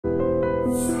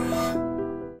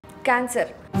Cancer.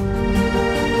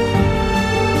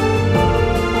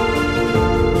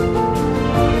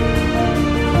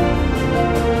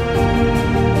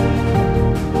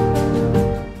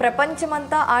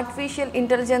 ప్రపంచమంతా artificial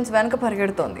intelligence వెనక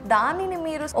పరిగెడుతోంది. దానిని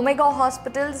మీరు ఒమేగా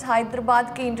హాస్పిటల్స్ హైదరాబాద్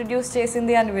కి ఇంట్రడ్యూస్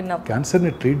చేసింది అని విన్నాం. క్యాన్సర్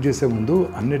ని ట్రీట్ చేసే ముందు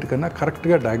అన్నిటికన్నా కరెక్ట్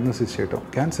గా డయాగ్నోసిస్ చేయడం.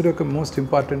 క్యాన్సర్ యొక్క మోస్ట్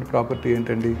ఇంపార్టెంట్ ప్రాపర్టీ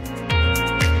ఏంటండి?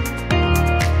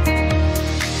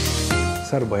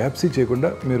 సార్ బయాప్సీ చేయకుండా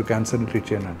మీరు క్యాన్సర్ని ట్రీట్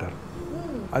చేయండి అంటారు.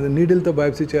 అది నీడిల్తో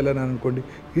బయాప్సీ చేయాలని అనుకోండి,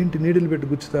 ఏంటి నీడిల్ పెట్టి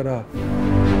గుచ్చుతారా?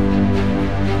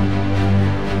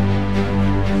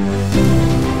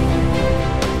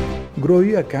 గ్రో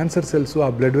అయ్యి ఆ క్యాన్సర్ సెల్స్ ఆ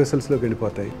బ్లడ్ వెసల్స్లోకి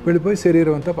వెళ్ళిపోయి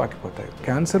శరీరం అంతా పాకిపోతాయి.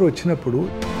 క్యాన్సర్ వచ్చినప్పుడు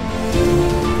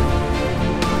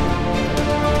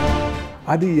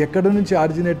అది ఎక్కడ నుంచి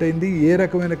ఆరిజినేట్ అయింది, ఏ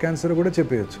రకమైన క్యాన్సర్ కూడా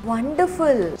చెప్పేయచ్చు.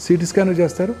 వండర్ఫుల్. సిటీ స్కాన్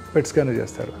చేస్తారు, పెట్ స్కాన్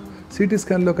చేస్తారు. సిటీ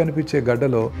స్కాన్లో కనిపించే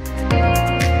గడ్డలో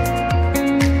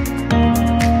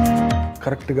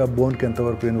కరెక్ట్గా బోన్కి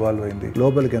ఎంతవరకు ఇన్వాల్వ్ అయింది,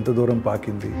 లోపలికి ఎంత దూరం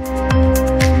పాకింది.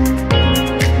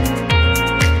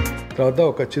 తర్వాత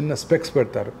ఒక చిన్న స్పెక్స్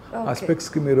పెడతారు. ఆ స్పెక్స్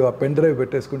కి మీరు ఆ పెన్ డ్రైవ్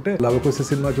పెట్టేసుకుంటే లవకుశ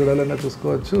సినిమా చూడాలన్నా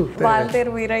చూసుకోవచ్చు, వాల్టేర్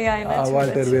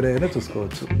వీరయ్య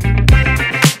చూసుకోవచ్చు.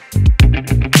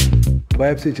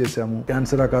 బయాప్సీ చేశాము,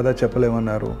 క్యాన్సరా కాదా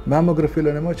చెప్పలేమన్నారు.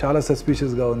 మ్యామోగ్రఫీలోనేమో చాలా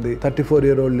సస్పిషియస్ గా ఉంది.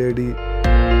 34-year-old లేడీ,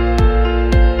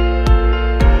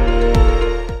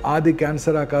 అది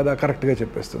క్యాన్సరా కాదా కరెక్ట్ గా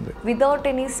చెప్పేస్తుంది. వితౌట్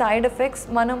ఎనీ సైడ్ ఎఫెక్ట్స్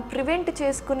మనం ప్రివెంట్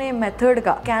చేసుకునే మెథడ్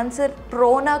గా క్యాన్సర్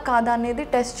ప్రోనా కాదా అనేది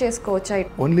టెస్ట్ చేసుకోవచ్చా?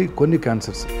 ఓన్లీ కొన్ని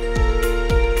క్యాన్సర్స్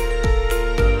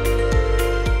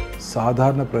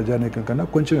సాధారణ ప్రజానీకం కన్నా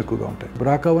కొంచెం ఎక్కువగా ఉంటాయి.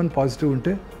 BRCA1 పాజిటివ్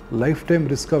ఉంటే life time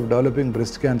risk of developing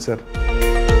breast cancer.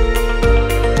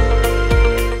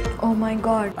 Oh my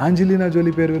God. ఆంజెలినా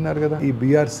jolly పేరు విన్నారు కదా. ఈ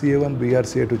BRCA1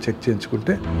 BRCA2 చెక్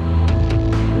చేయించుకుంటే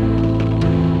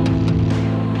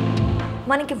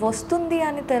మనకి వస్తుంది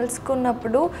అని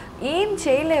తెలుసుకున్నప్పుడు ఏం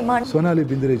చేయలేమా? Sonali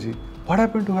బింద్రేజీ what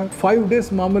happen to her 5 days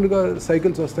మామూలుగా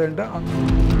సైకిల్స్ వస్తాయంట.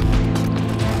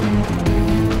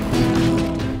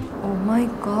 Oh my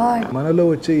God. మనలో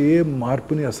వచ్చే ఏ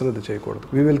మార్పుని అశ్రద్ధ చేయకూడదు.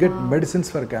 We will get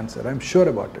medicines for cancer. I'm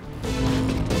sure about it.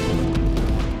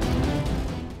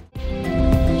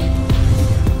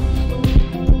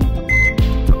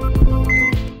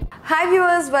 Hi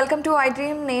viewers, welcome to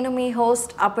iDream. నేను మీ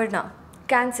హోస్ట్ అపర్ణ.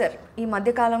 క్యాన్సర్ ఈ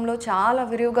మధ్యకాలంలో చాలా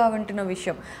విరివిగా వింటున్న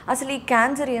విషయం. అసలు ఈ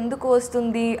క్యాన్సర్ ఎందుకు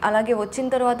వస్తుంది, అలాగే వచ్చిన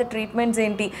తర్వాత ట్రీట్మెంట్స్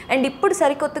ఏంటి, అండ్ ఇప్పుడు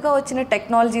సరికొత్తగా వచ్చిన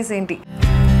టెక్నాలజీస్ ఏంటి?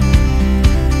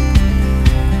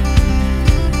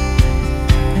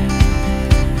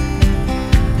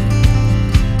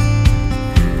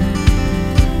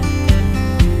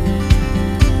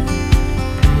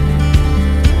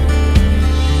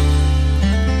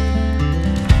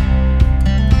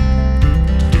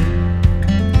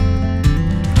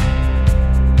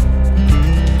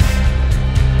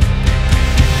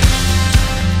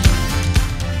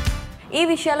 ఈ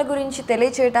విషయాల గురించి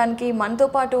తెలియచేయడానికి మనతో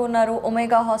పాటు ఉన్నారు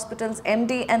omega hospitals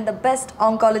MD and the best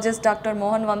oncologist doctor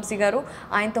Mohan Vamsi గారు.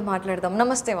 ఆయనతో మాట్లాడదాం.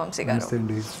 నమస్తే వంశీ గారు.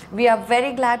 We are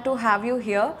very glad to have you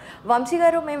here. Vamsi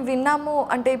గారు, మేము విన్నాము,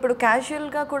 అంటే ఇప్పుడు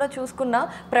క్యాజువల్గా కూడా చూసుకున్న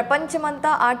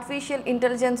ప్రపంచమంతా ఆర్టిఫిషియల్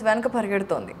ఇంటెలిజెన్స్ వెనక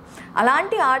పరిగెడుతోంది.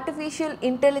 అలాంటి ఆర్టిఫిషియల్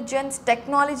ఇంటెలిజెన్స్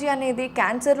టెక్నాలజీ అనేది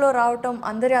క్యాన్సర్లో రావటం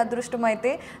అందరి అదృష్టం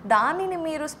అయితే, దానిని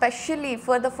మీరు specially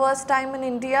for the first time in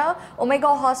India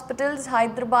omega hospitals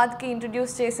హైదరాబాద్కి ఇంట్రడ్యూస్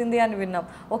చేసింది అని విన్నాం.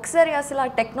 ఒకసారి అసలు ఆ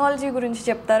టెక్నాలజీ గురించి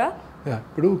చెప్తారా?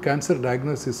 ఇప్పుడు cancer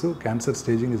diagnosis, cancer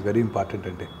staging is very important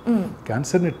అండి.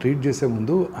 క్యాన్సర్ని ట్రీట్ చేసే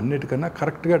ముందు అన్నిటికన్నా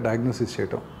కరెక్ట్గా డయాగ్నోసిస్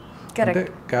చేయటం. అంటే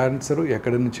క్యాన్సర్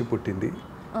ఎక్కడి నుంచి పుట్టింది,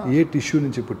 ఏ టిష్యూ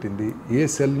నుంచి పుట్టింది, ఏ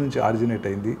సెల్ నుంచి ఆరిజినేట్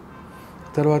అయింది,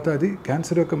 తర్వాత అది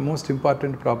క్యాన్సర్ యొక్క మోస్ట్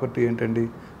ఇంపార్టెంట్ ప్రాపర్టీ ఏంటండి,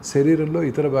 శరీరంలో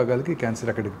ఇతర భాగాలకి క్యాన్సర్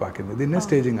ఎక్కడికి పాకింది, దీన్నే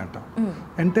స్టేజింగ్ అంటాం.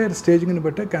 ఎంటైర్ స్టేజింగ్ని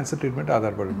బట్టే క్యాన్సర్ ట్రీట్మెంట్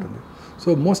ఆధారపడి ఉంటుంది. సో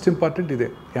మోస్ట్ ఇంపార్టెంట్ ఇదే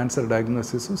క్యాన్సర్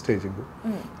డయాగ్నోసిస్, స్టేజింగ్.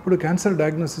 ఇప్పుడు క్యాన్సర్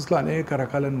డయాగ్నోసిస్లో అనేక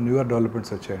రకాలైన న్యూయర్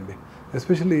డెవలప్మెంట్స్ వచ్చాయండి.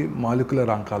 Especially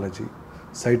molecular oncology,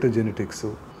 cytogenetics.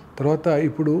 తర్వాత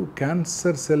ఇప్పుడు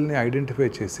క్యాన్సర్ సెల్ని ఐడెంటిఫై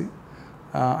చేసి,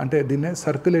 అంటే దీన్నే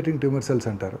సర్క్యులేటింగ్ ట్యూమర్ సెల్స్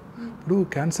అంటారు. ఇప్పుడు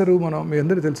క్యాన్సర్ మీ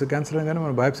అందరికీ తెలుసు, క్యాన్సర్ అనగానే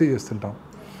మనం బయాప్సీ చేస్తుంటాం.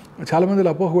 చాలామందిలో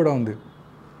అపోహ కూడా ఉంది.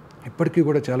 ఇప్పటికీ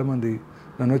కూడా చాలామంది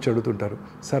నన్ను వచ్చి అడుగుతుంటారు,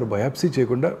 సార్ బయాప్సీ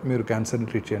చేయకుండా మీరు క్యాన్సర్ని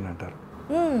ట్రీట్ చేయండి అంటారు.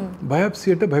 బయాప్సీ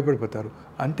అంటే భయపడిపోతారు.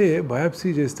 అంటే బయాప్సీ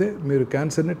చేస్తే మీరు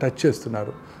క్యాన్సర్ని టచ్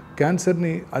చేస్తున్నారు.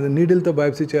 క్యాన్సర్ని అది నీడిల్తో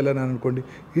బయాప్సీ చేయాలని అనుకోండి,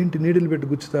 ఏంటి నీడిల్ పెట్టి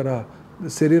గుచ్చుతారా,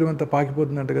 శరీరం అంతా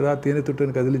పాకిపోతుందంట కదా, తేనె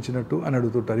తుట్టని కదిలించినట్టు అని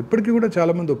అడుగుతుంటారు. ఇప్పటికీ కూడా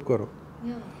చాలామంది ఒప్పుకోరు,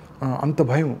 అంత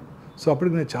భయం. సో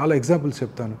అప్పటికి నేను చాలా ఎగ్జాంపుల్స్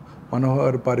చెప్తాను.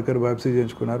 మనోహర్ పారికర్ బయాప్సీ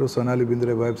చేయించుకున్నారు, సోనాలి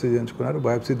బింద్రే బయాప్సీ చేయించుకున్నారు,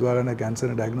 బయాప్సీ ద్వారానే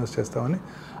క్యాన్సర్ని డయాగ్నోస్ చేస్తామని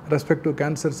రెస్పెక్టివ్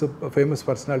క్యాన్సర్స్ ఫేమస్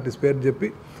పర్సనాలిటీస్ పేరు చెప్పి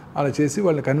అలా చేసి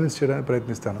వాళ్ళని కన్విన్స్ చేయడానికి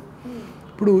ప్రయత్నిస్తాను.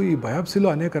 ఇప్పుడు ఈ బయాప్సీలో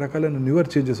అనేక రకాలైన న్యూయర్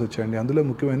చేంజెస్ వచ్చాయండి. అందులో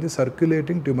ముఖ్యమైనది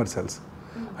సర్క్యులేటింగ్ ట్యూమర్ సెల్స్.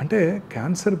 అంటే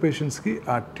క్యాన్సర్ పేషెంట్స్కి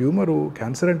ఆ ట్యూమరు,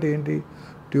 క్యాన్సర్ అంటే ఏంటి,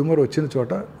 ట్యూమర్ వచ్చిన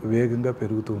చోట వేగంగా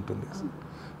పెరుగుతూ ఉంటుంది.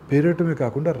 పెరగటమే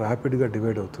కాకుండా ర్యాపిడ్గా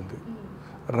డివైడ్ అవుతుంది.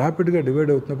 ర్యాపిడ్గా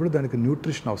డివైడ్ అవుతున్నప్పుడు దానికి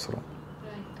న్యూట్రిషన్ అవసరం.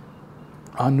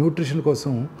 ఆ న్యూట్రిషన్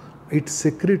కోసం ఇట్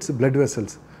సెక్రెట్స్ బ్లడ్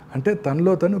వెసల్స్. అంటే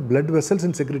తనలో తను బ్లడ్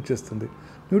వెసల్స్ని సెక్రెట్ చేస్తుంది.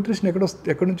 న్యూట్రిషన్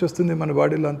ఎక్కడి నుంచి వస్తుంది, మన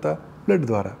బాడీలో అంతా బ్లడ్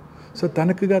ద్వారా. సో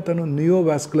తనకుగా తను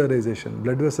నియోవాస్కులరైజేషన్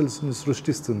బ్లడ్ వెసల్స్ని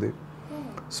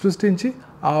సృష్టించి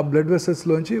ఆ బ్లడ్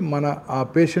వెసల్స్లోంచి ఆ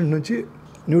పేషెంట్ నుంచి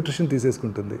న్యూట్రిషన్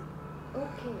తీసేసుకుంటుంది.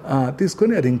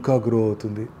 తీసుకొని అది ఇంకా గ్రో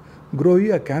అవుతుంది. గ్రో అయ్యి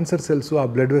ఆ క్యాన్సర్ సెల్స్ ఆ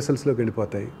బ్లడ్ వెసల్స్లోకి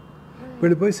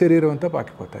వెళ్ళిపోయి శరీరం అంతా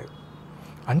పాకిపోతాయి.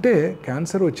 అంటే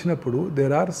క్యాన్సర్ వచ్చినప్పుడు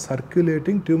there are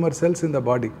circulating tumour cells in the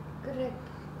body.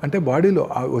 అంటే బాడీలో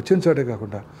వచ్చిన చోటే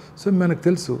కాకుండా, సో మనకు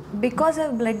తెలుసు బికాస్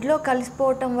ఆఫ్ బ్లడ్లో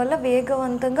కలిసిపోవటం వల్ల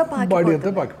వేగవంతంగా బాడీ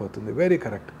అంతా పాకిపోతుంది. Very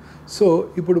correct. సో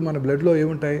ఇప్పుడు మన బ్లడ్లో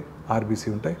ఏముంటాయి, ఆర్బీసీ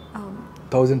ఉంటాయి,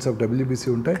 థౌజండ్స్ ఆఫ్ డబ్ల్యూబీసీ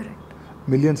ఉంటాయి,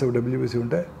 మిలియన్స్ ఆఫ్ డబ్ల్యూబీసీ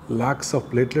ఉంటాయి, లాక్స్ ఆఫ్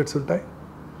ప్లేట్లెట్స్ ఉంటాయి,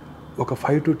 ఒక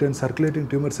 5 to 10 సర్క్యులేటింగ్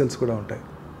ట్యూమర్ సెల్స్ కూడా ఉంటాయి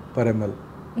పర్ ఎంఎల్.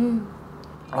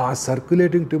 ఆ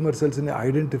సర్క్యులేటింగ్ ట్యూమర్ సెల్స్ని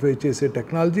ఐడెంటిఫై చేసే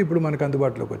టెక్నాలజీ ఇప్పుడు మనకు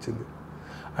అందుబాటులోకి వచ్చింది.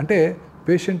 అంటే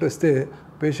పేషెంట్ వస్తే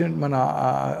మన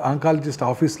ఆంకాలజిస్ట్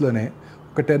ఆఫీస్లోనే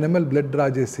ఒక 10 ml బ్లడ్ డ్రా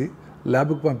చేసి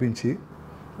ల్యాబ్కి పంపించి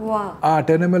ఆ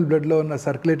 10 ml బ్లడ్లో ఉన్న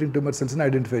సర్క్యులేటింగ్ ట్యూమర్ సెల్స్ని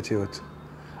ఐడెంటిఫై చేయవచ్చు.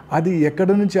 అది ఎక్కడ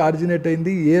నుంచి ఆరిజినేట్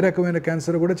అయింది, ఏ రకమైన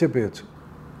క్యాన్సర్ కూడా చెప్పేయచ్చు.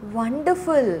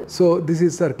 Wonderful. So this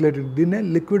is circulating, దీన్నే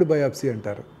లిక్విడ్ బయాప్సీ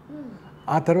అంటారు.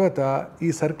 ఆ తర్వాత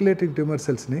ఈ సర్క్యులేటింగ్ ట్యూమర్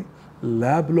సెల్స్ని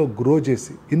ల్యాబ్లో గ్రో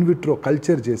చేసి, ఇన్విట్రో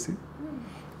కల్చర్ చేసి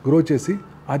గ్రో చేసి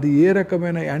అది ఏ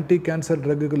రకమైన యాంటీ క్యాన్సర్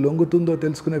డ్రగ్కి లొంగుతుందో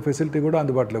తెలుసుకునే ఫెసిలిటీ కూడా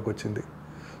అందుబాటులోకి వచ్చింది.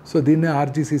 సో దీన్నే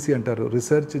ఆర్జీసీసీ అంటారు,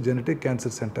 రీసెర్చ్ జెనెటిక్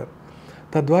క్యాన్సర్ సెంటర్.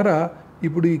 తద్వారా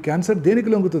ఇప్పుడు ఈ క్యాన్సర్ దేనికి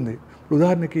లొంగుతుంది,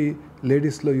 ఉదాహరణకి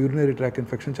లేడీస్లో యూరినరీ ట్రాక్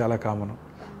ఇన్ఫెక్షన్ చాలా కామన్.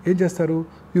 ఏం చేస్తారు,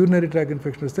 యూరినరీ ట్రాక్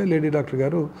ఇన్ఫెక్షన్ వస్తే లేడీ డాక్టర్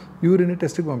గారు యూరిన్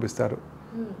టెస్ట్కి పంపిస్తారు.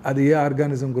 అది ఏ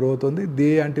ఆర్గానిజం గ్రో అవుతుంది,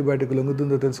 ఏ యాంటీబయాటిక్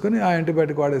లొంగుతుందో తెలుసుకొని ఆ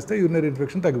యాంటీబయాటిక్ వాడేస్తే యూరినరీ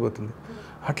ఇన్ఫెక్షన్ తగ్గిపోతుంది.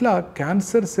 అట్లా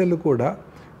క్యాన్సర్ సెల్ కూడా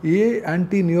ఏ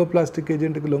యాంటీ నియోప్లాస్టిక్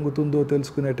ఏజెంట్కి లొంగుతుందో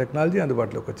తెలుసుకునే టెక్నాలజీ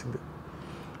అందుబాటులోకి వచ్చింది.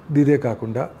 ఇదే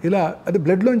కాకుండా ఇలా అది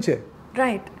బ్లడ్లోంచే.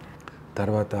 రైట్.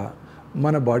 తర్వాత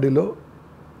మన బాడీలో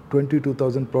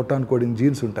 22,000 ప్రోటాన్ కోడింగ్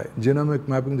జీన్స్ ఉంటాయి. జీనోమిక్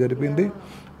మ్యాపింగ్ జరిపింది,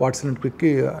 వాట్సన్ అండ్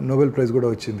క్రిక్కి నోబెల్ ప్రైజ్ కూడా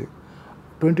వచ్చింది.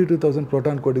 22,000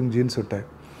 ప్రోటాన్ కోడింగ్ జీన్స్ ఉంటాయి.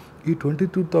 ఈ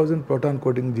 22,000 ప్రోటాన్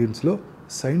కోడింగ్ జీన్స్లో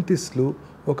సైంటిస్టులు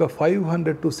ఒక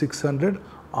 500 to 600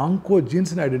 ఆంకో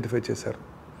జీన్స్ని ఐడెంటిఫై చేశారు.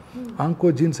 ఆంకో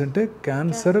జీన్స్ అంటే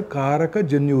క్యాన్సర్ కారక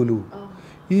జన్యువులు.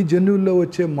 ఈ జన్యువుల్లో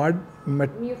వచ్చే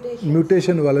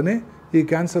మ్యూటేషన్ వల్లనే ఈ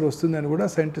క్యాన్సర్ వస్తుందని కూడా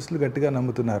సైంటిస్టులు గట్టిగా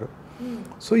నమ్ముతున్నారు.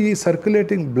 సో ఈ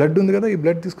సర్క్యులేటింగ్ బ్లడ్ ఉంది కదా, ఈ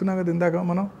బ్లడ్ తీసుకున్నాం కదా ఇందాక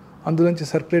మనం, అందులోంచి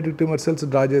సర్క్యులేటింగ్ ట్యూమర్ సెల్స్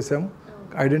డ్రా చేసాము,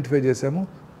 ఐడెంటిఫై చేసాము,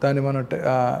 దాన్ని మనం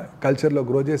కల్చర్లో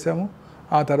గ్రో చేసాము,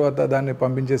 ఆ తర్వాత దాన్ని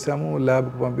పంపించేసాము,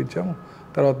 ల్యాబ్కి పంపించాము,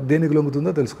 తర్వాత దేనికి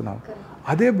లొంగుతుందో తెలుసుకున్నాము.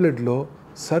 అదే బ్లడ్లో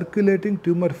సర్క్యులేటింగ్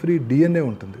ట్యూమర్ ఫ్రీ డిఎన్ఏ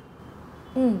ఉంటుంది.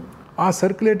 ఆ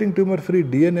సర్క్యులేటింగ్ ట్యూమర్ ఫ్రీ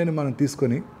డిఎన్ఏని మనం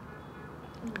తీసుకొని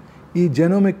ఈ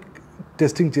జెనోమిక్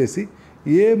టెస్టింగ్ చేసి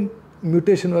ఏ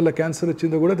మ్యూటేషన్ వల్ల క్యాన్సర్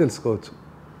వచ్చిందో కూడా తెలుసుకోవచ్చు.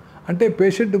 అంటే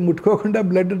పేషెంట్ ముట్టుకోకుండా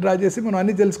బ్లడ్ డ్రా చేసి మనం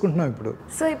అన్నీ తెలుసుకుంటున్నాం ఇప్పుడు.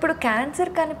 సో ఇప్పుడు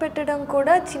క్యాన్సర్ కనిపెట్టడం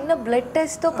కూడా చిన్న బ్లడ్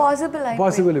టెస్ట్తో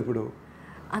పాసిబుల్ ఇప్పుడు.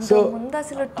 సో ముందు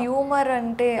అసలు ట్యూమర్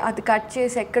అంటే అది కట్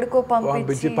చేసి ఎక్కడికో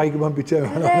పంపించి పైకి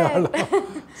పంపించేవాళ్ళం.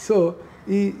 సో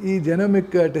ఈ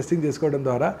జెనోమిక్ టెస్టింగ్ చేసుకోవడం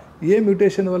ద్వారా ఏ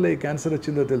మ్యూటేషన్ వల్ల ఈ క్యాన్సర్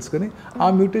వచ్చిందో తెలుసుకొని ఆ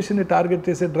మ్యూటేషన్ని టార్గెట్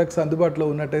చేసే డ్రగ్స్ అందుబాటులో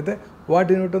ఉన్నట్టయితే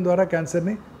వాటిని ఇవ్వటం ద్వారా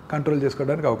క్యాన్సర్ని కంట్రోల్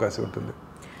చేసుకోవడానికి అవకాశం ఉంటుంది.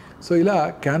 సో ఇలా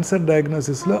క్యాన్సర్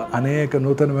డయాగ్నోసిస్లో అనేక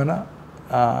నూతనమైన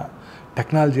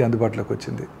టెక్నాలజీ అందుబాటులోకి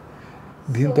వచ్చింది.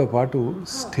 దీంతోపాటు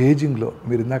స్టేజింగ్లో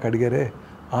మీరు ఇందాక అడిగారే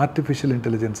ఆర్టిఫిషియల్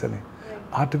ఇంటెలిజెన్స్ అని.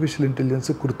 ఆర్టిఫిషియల్ ఇంటెలిజెన్స్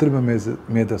కృత్రిమ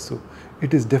మేధస్సు.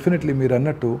 ఇట్ ఈస్ డెఫినెట్లీ, మీరు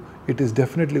అన్నట్టు it is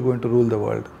definitely going to rule the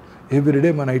world. Everyday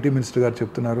మన ఐటీ మినిస్టర్ గారు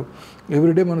చెప్తున్నారు,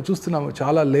 ఎవ్రీడే మనం చూస్తున్నాము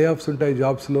చాలా లే ఆఫ్స్ ఉంటాయి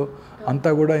జాబ్స్లో. అంతా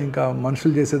కూడా ఇంకా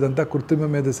మనుషులు చేసేదంతా కృత్రిమ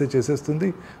మేధస్సే చేసేస్తుంది.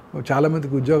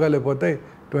 చాలామందికి ఉద్యోగాలే పోతాయి.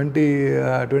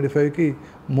 2025కి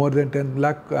మోర్ దెన్ 10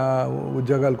 lakh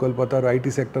ఉద్యోగాలు కోల్పోతారు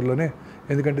ఐటీ సెక్టర్లోనే.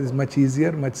 ఎందుకంటే it's much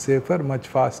easier, much safer, much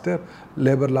faster,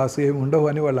 labour laws ఏమి ఉండవు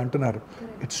అని వాళ్ళు అంటున్నారు.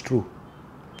 It's true,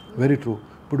 very true.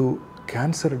 ఇప్పుడు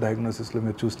క్యాన్సర్ డయాగ్నోసిస్లో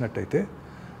మీరు చూసినట్టయితే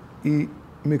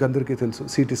మీకు అందరికీ తెలుసు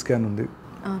సిటీ స్కాన్ ఉంది.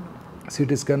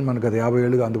 సిటీ స్కాన్ మనకు అది 50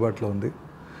 ఏళ్ళుగా అందుబాటులో ఉంది.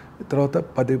 తర్వాత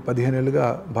 15 ఏళ్ళుగా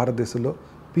భారతదేశంలో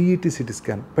PET CT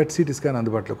scan, PET CT scan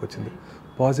అందుబాటులోకి వచ్చింది.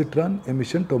 Positron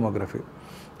emission tomography.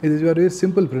 ఇది వెరీ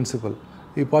సింపుల్ ప్రిన్సిపల్.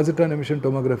 ఈ positron emission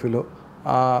టోమోగ్రఫీలో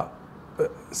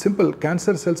simple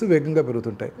cancer cells వేగంగా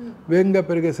పెరుగుతుంటాయి. వేగంగా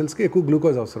పెరిగే సెల్స్కి ఎక్కువ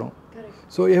గ్లూకోజ్ అవసరం.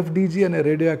 సో ఎఫ్డీజీ అనే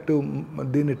రేడియో యాక్టివ్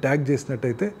దీన్ని ట్యాగ్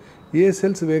చేసినట్టయితే ఏ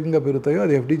సెల్స్ వేగంగా పెరుగుతాయో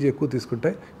అది ఎఫ్డీజీ ఎక్కువ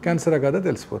తీసుకుంటాయి, క్యాన్సరా కాదా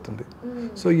తెలిసిపోతుంది.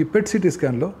 సో ఈ పెట్ సిటీ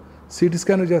స్కాన్లో సిటీ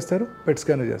స్కాన్ చేస్తారు, పెట్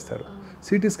స్కాన్ చేస్తారు.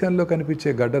 సిటీ స్కాన్లో కనిపించే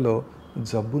గడ్డలో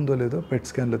జబ్బు ఉందో లేదో పెట్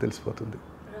స్కాన్లో తెలిసిపోతుంది.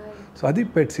 సో అది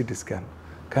పెట్ సిటీ స్కాన్.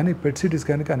 కానీ పెట్ సిటీ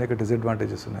స్కాన్కి అనేక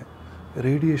డిసడ్వాంటేజెస్ ఉన్నాయి.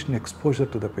 Radiation exposure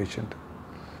to the patient.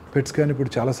 PET scan ఇప్పుడు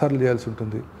చాలాసార్లు చేయాల్సి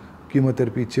ఉంటుంది.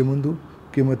 కీమోథెరపీ ఇచ్చే ముందు,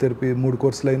 కీమోథెరపీ 3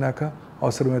 కోర్సులు అయినాక,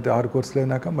 అవసరమైతే 6 కోర్సులు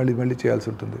అయినాక మళ్ళీ చేయాల్సి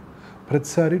ఉంటుంది.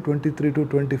 ప్రతిసారి 23 to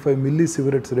 25 మిల్లీ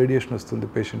సివరెట్స్ రేడియేషన్ వస్తుంది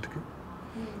పేషెంట్కి.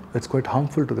 It's quite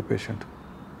harmful to the patient,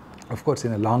 of course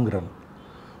in a long run.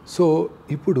 So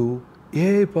ఇప్పుడు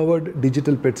AI powered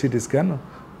digital PET CT scan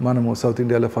మనము సౌత్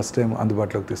ఇండియాలో ఫస్ట్ టైం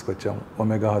అందుబాటులోకి తీసుకొచ్చాము,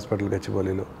 ఒమేగా హాస్పిటల్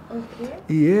గచ్చిబౌలిలో.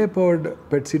 ఈ AI powered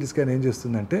PET CT scan ఏం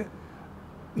చేస్తుందంటే,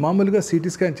 మామూలుగా సిటీ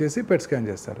స్కాన్ చేసి పెట్ స్కాన్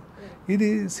చేస్తారు. ఇది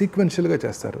సీక్వెన్షియల్గా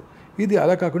చేస్తారు. ఇది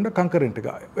అలా కాకుండా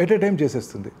కంకరెంట్గా ఎట్ ఏ టైం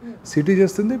చేసేస్తుంది. సిటీ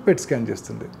చేస్తుంది, పెట్ స్కాన్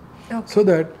చేస్తుంది. So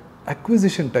that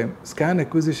acquisition time, scan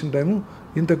acquisition time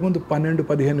ఇంతకుముందు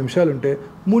 12-15 నిమిషాలు ఉంటే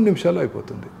 3 నిమిషాలు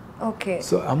అయిపోతుంది.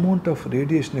 So amount of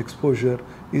radiation exposure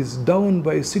is down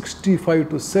by 65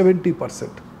 to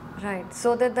 70%.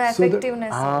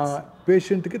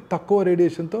 పేషెంట్కి తక్కువ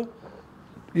రేడియేషన్తో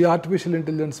ఈ artificial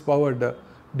intelligence powered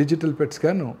digital PET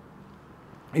scan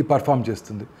ఈ పర్ఫామ్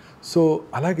చేస్తుంది. సో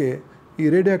అలాగే ఈ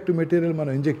రేడియో యాక్టివ్ మెటీరియల్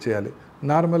మనం ఇంజెక్ట్ చేయాలి.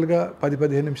 నార్మల్గా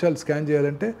 10-15 నిమిషాలు స్కాన్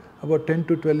చేయాలంటే అబౌట్ 10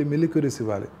 to 12 మిల్లీక్యూరీస్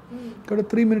ఇవ్వాలి. ఇక్కడ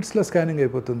 3 minutesలో స్కానింగ్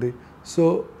అయిపోతుంది. సో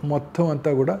మొత్తం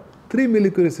అంతా కూడా 3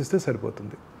 మిల్లీక్యూరీస్ ఇస్తే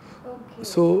సరిపోతుంది.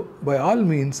 సో బై ఆల్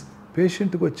మీన్స్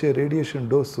పేషెంట్కి వచ్చే రేడియేషన్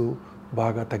డోసు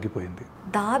బాగా తగ్గిపోయింది.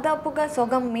 దాదాపుగా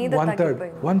సగం మీద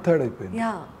 1/3 అయిపోయింది.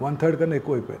 1/3 కన్నా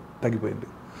ఎక్కువ తగ్గిపోయింది.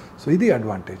 సో ఇది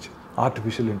అడ్వాంటేజ్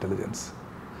ఆర్టిఫిషియల్ ఇంటెలిజెన్స్.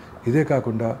 ఇదే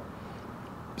కాకుండా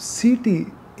సిటీ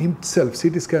హిమ్సెల్ఫ్,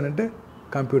 సిటీ స్కాన్ అంటే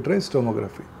కంప్యూటరైజ్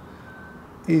టోమోగ్రఫీ.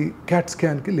 ఈ క్యాట్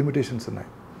స్కాన్కి లిమిటేషన్స్ ఉన్నాయి.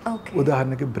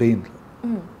 ఉదాహరణకి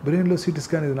బ్రెయిన్లో CT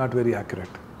scan is not very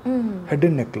accurate. Head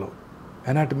and నెక్లో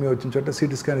anatomy వచ్చిన చోట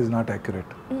CT scan is not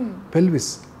accurate.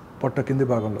 Pelvis, పొట్ట కింది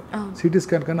భాగంలో సిటీ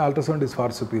స్కాన్ కన్నా అల్ట్రాసౌండ్ ఇస్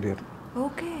ఫార్ సుపీరియర్.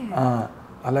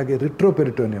 అలాగే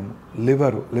రిట్రోపెరిటోనియం,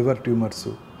 liver tumours,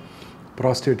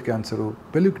 prostate cancer,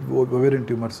 pelvic ovarian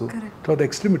tumours, తర్వాత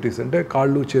ఎక్స్ట్రిమిటీస్ అంటే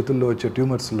కాళ్ళు చేతుల్లో వచ్చే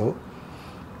ట్యూమర్స్లో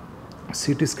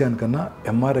సిటీ స్కాన్ కన్నా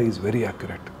MRI is very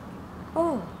accurate.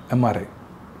 MRI.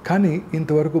 కానీ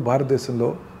ఇంతవరకు భారతదేశంలో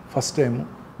first time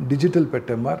digital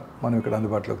PET MR మనం ఇక్కడ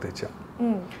అందుబాటులోకి తెచ్చాం.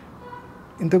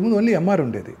 ఇంతకుముందు ఓన్లీ ఎంఆర్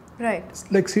ఉండేది.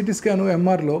 Like CT scan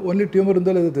ఎంఆర్లో only tumour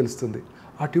ఉందో లేదో తెలుస్తుంది,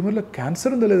 ఆ ట్యూమర్లో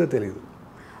క్యాన్సర్ ఉందో లేదో తెలియదు.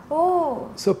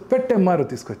 సో పెట్ ఎంఆర్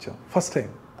తీసుకొచ్చాం ఫస్ట్ టైం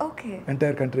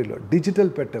ఎంటైర్ కంట్రీలో, digital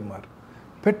PET MR.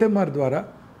 PET MR ద్వారా,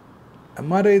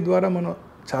 ఎంఆర్ఐ ద్వారా మనం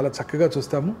చాలా చక్కగా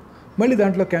చూస్తాము, మళ్ళీ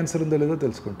దాంట్లో క్యాన్సర్ ఉందో లేదో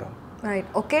తెలుసుకుంటాం.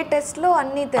 ఒకే టెస్ట్లో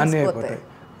అన్నీ అయిపోతాయి.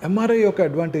 ఎంఆర్ఐ యొక్క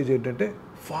అడ్వాంటేజ్ ఏంటంటే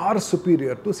far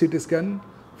superior to CT scan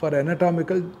for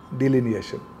ఎనాటామికల్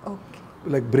డిలినియేషన్.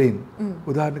 Like brain,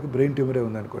 ఉదాహరణకి బ్రెయిన్ ట్యూమరే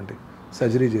ఉందనుకోండి,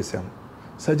 సర్జరీ చేసాము,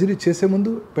 సర్జరీ చేసే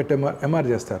ముందు ఎంఆర్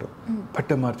చేస్తారు,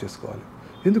 పెట్ ఎంఆర్ చేసుకోవాలి.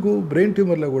 ఎందుకు? బ్రెయిన్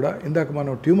ట్యూమర్లో కూడా ఇందాక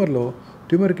మనం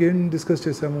ట్యూమర్కి ఏం డిస్కస్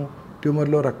చేసాము,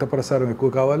 ట్యూమర్లో రక్త ప్రసారం ఎక్కువ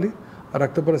కావాలి, ఆ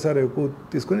రక్త ప్రసారం ఎక్కువ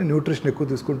తీసుకొని న్యూట్రిషన్ ఎక్కువ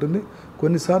తీసుకుంటుంది.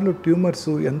 కొన్నిసార్లు ట్యూమర్స్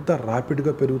ఎంత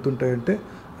ర్యాపిడ్గా పెరుగుతుంటాయంటే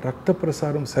రక్త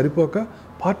ప్రసారం సరిపోక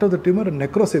పార్ట్ ఆఫ్ ద ట్యూమర్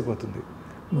నెక్రోస్ అయిపోతుంది,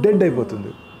 డెడ్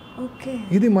అయిపోతుంది.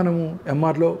 ఇది మనము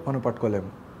ఎంఆర్లో మనం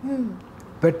పట్టుకోలేము.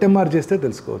 పెట్ ఎంఆర్ చేస్తే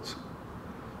తెలుసుకోవచ్చు.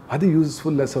 అది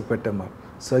యూజ్ఫుల్నెస్ ఆఫ్ పెట్ ఎంఆర్.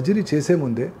 సర్జరీ చేసే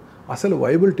ముందే అసలు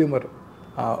వైబుల్ ట్యూమర్,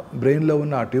 ఆ బ్రెయిన్లో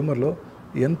ఉన్న ఆ ట్యూమర్లో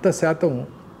ఎంత శాతం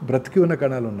బ్రతికి ఉన్న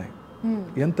కణాలు ఉన్నాయి,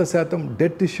 ఎంత శాతం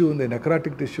డెడ్ టిష్యూ ఉంది,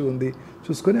 నెక్రాటిక్ టిష్యూ ఉంది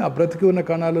చూసుకొని ఆ బ్రతికి ఉన్న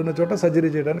కణాలు ఉన్న చోట సర్జరీ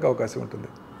చేయడానికి అవకాశం ఉంటుంది.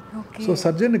 సో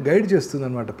సర్జరీని గైడ్ చేస్తుంది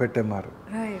అనమాట పెట్ ఎంఆర్.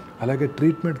 అలాగే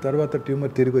ట్రీట్మెంట్ తర్వాత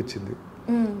ట్యూమర్ తిరిగి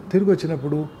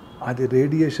వచ్చినప్పుడు అది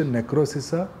రేడియేషన్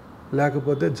నెక్రోసిసా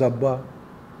లేకపోతే జబ్బా?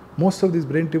 Most of these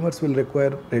brain tumours will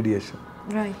require radiation.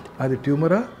 అది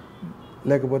ట్యూమరా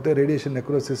లేకపోతే రేడియేషన్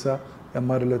నెక్రోసిసా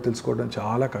ఎంఆర్ఐలో తెలుసుకోవడం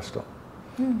చాలా కష్టం.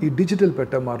 ఈ డిజిటల్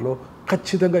పెట్ ఎంఆర్లో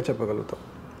ఖచ్చితంగా చెప్పగలుగుతాం.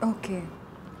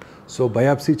 సో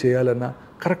బయాప్సీ చేయాలన్నా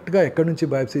కరెక్ట్గా ఎక్కడి నుంచి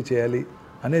బయాప్సీ చేయాలి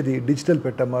అనేది డిజిటల్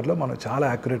పెట్ ఎంఆర్లో మనం చాలా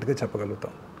యాక్యురేట్గా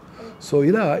చెప్పగలుగుతాం. సో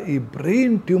ఇలా ఈ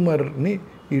బ్రెయిన్ ట్యూమర్ని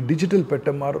ఈ డిజిటల్ పెట్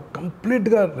ఎంఆర్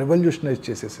కంప్లీట్గా రెవల్యూషనైజ్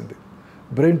చేసేసింది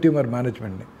బ్రెయిన్ ట్యూమర్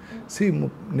మేనేజ్మెంట్ని.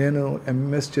 నేను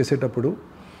ఎంఎస్ చేసేటప్పుడు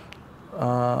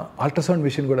అల్ట్రాసౌండ్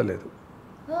మిషన్ కూడా లేదు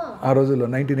ఆ రోజుల్లో.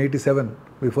 1987,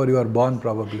 before you are Born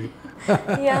probably.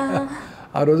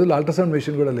 ఆ రోజుల్లో అల్ట్రాసౌండ్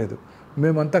మిషన్ కూడా లేదు.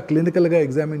 మేమంతా క్లినికల్గా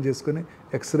ఎగ్జామిన్ చేసుకొని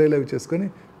ఎక్స్రేలు అవి చేసుకొని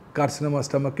కార్సినోమా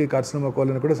స్టమక్కి, కార్సినోమా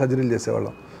కోలని కూడా సర్జరీలు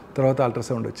చేసేవాళ్ళం. తర్వాత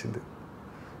అల్ట్రాసౌండ్ వచ్చింది.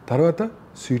 తర్వాత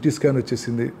సిటీ స్కాన్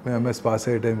వచ్చేసింది మేము ఎంఎస్ పాస్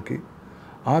అయ్యే టైంకి.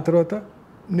 ఆ తర్వాత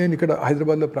నేను ఇక్కడ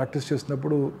హైదరాబాద్లో ప్రాక్టీస్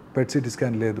చేస్తున్నప్పుడు పెట్ సిటీ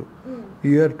స్కాన్ లేదు.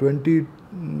 ఇయర్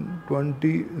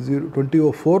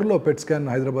 2004లో పెట్ స్కాన్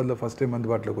హైదరాబాద్లో ఫస్ట్ టైం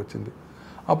అందుబాటులోకి వచ్చింది.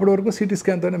 అప్పటి వరకు సిటీ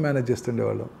స్కాన్తోనే మేనేజ్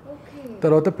చేస్తుండేవాళ్ళం.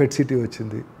 తర్వాత పెట్ సిటీ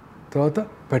వచ్చింది, తర్వాత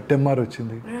పెట్ ఎంఆర్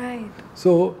వచ్చింది. So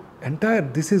entire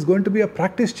this is going to be a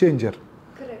practice changer.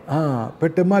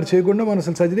 PET MR చేయకుండా మనం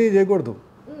అసలు సర్జరీ చేయకూడదు.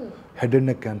 హెడ్ అండ్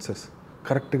నెక్ క్యాన్సర్స్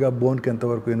కరెక్ట్గా బోన్కి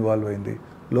ఎంతవరకు ఇన్వాల్వ్ అయింది,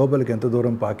 లోపలికి ఎంత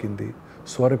దూరం పాకింది,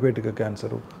 స్వరపేటిక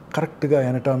క్యాన్సరు కరెక్ట్గా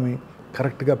ఎనటామీ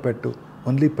కరెక్ట్గా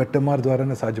ఓన్లీ పెట్ ఎంఆర్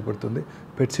ద్వారానే సాధ్యపడుతుంది.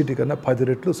 పెట్ సిటీ కన్నా 10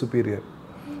 రెట్లు సుపీరియర్.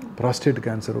 ప్రాస్టేట్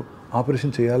క్యాన్సరు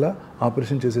ఆపరేషన్ చేయాలా,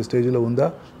 ఆపరేషన్ చేసే స్టేజ్లో ఉందా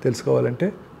తెలుసుకోవాలంటే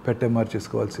పెట్ ఎంఆర్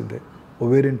చేసుకోవాల్సిందే.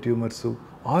 Ovarian tumours,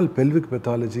 all pelvic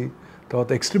pathology, తర్వాత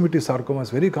extremity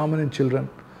sarcomas very common in children.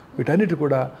 వీటన్నిటి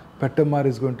కూడా PET MR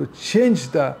is going to change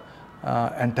the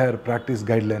entire practice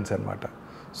guide lines అనమాట.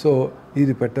 సో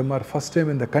ఇది PET MR first time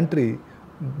in the country.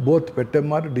 Both PET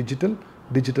MR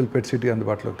digital PET CT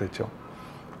అందుబాటులోకి తెచ్చాం.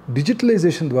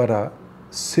 Digitalisation ద్వారా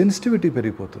sensitivity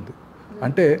పెరిగిపోతుంది.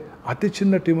 అంటే అతి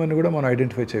చిన్న ట్యూమర్ని కూడా మనం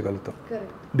ఐడెంటిఫై చేయగలుగుతాం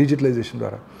డిజిటలైజేషన్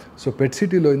ద్వారా. సో పెట్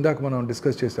సిటీలో ఇందాక మనం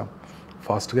డిస్కస్ చేసాం,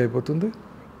 ఫాస్ట్గా అయిపోతుంది,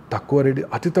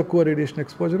 అతి తక్కువ radiation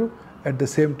exposure, at the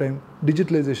same time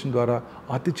digitalisation ద్వారా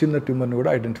అతి చిన్న ట్యూమర్ని కూడా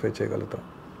ఐడెంటిఫై చేయగలుగుతాం.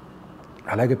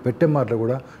 అలాగే పెట్ ఎంఆర్లో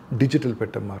కూడా digital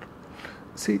PET MR.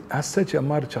 As such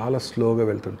MR చాలా స్లోగా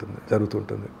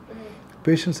జరుగుతుంటుంది.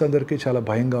 పేషెంట్స్ అందరికీ చాలా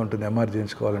భయంగా ఉంటుంది ఎంఆర్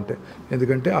చేయించుకోవాలంటే.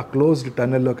 ఎందుకంటే ఆ క్లోజ్డ్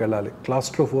టన్నెల్లోకి వెళ్ళాలి.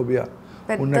 క్లాస్ట్రోఫోబియా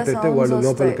ఉన్నట్టయితే వాళ్ళు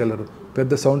లోపలికి వెళ్ళరు.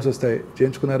 పెద్ద సౌండ్స్ వస్తాయి.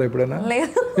 చేయించుకున్నారా ఎప్పుడైనా?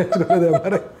 చేయించుకోలేదు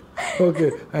ఎంఆర్ఐ? ఓకే,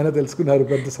 అయినా తెలుసుకున్నారు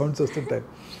పెద్ద సౌండ్స్ వస్తుంటాయి.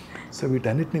 సో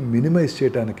వీటన్నిటిని మినిమైజ్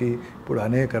చేయడానికి ఇప్పుడు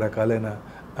అనేక రకాలైన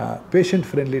పేషెంట్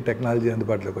ఫ్రెండ్లీ టెక్నాలజీ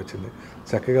అందుబాటులోకి వచ్చింది.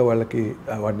 చక్కగా వాళ్ళకి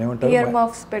వాటిని ఏమంటారు,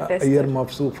 ఇయర్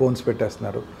మఫ్స్, ఫోన్స్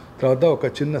పెట్టేస్తున్నారు. తర్వాత ఒక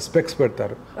చిన్న స్పెక్స్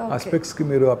పెడతారు. ఆ స్పెక్స్కి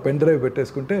మీరు ఆ పెన్ డ్రైవ్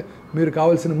పెట్టేసుకుంటే మీరు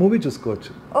కావాల్సిన మూవీ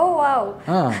చూసుకోవచ్చు.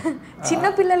 చిన్న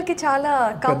పిల్లలకి చాలా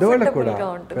పెద్దవాళ్ళకు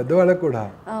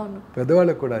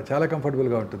కూడా చాలా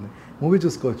కంఫర్టబుల్గా ఉంటుంది. మూవీ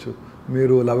చూసుకోవచ్చు.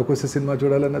 మీరు లవకుశ సినిమా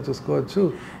చూడాలన్నా చూసుకోవచ్చు,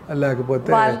 లేకపోతే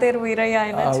వాల్తేరు వీరయ్య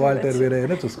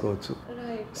చూసుకోవచ్చు.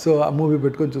 సో ఆ మూవీ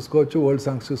పెట్టుకొని చూసుకోవచ్చు, ఓల్డ్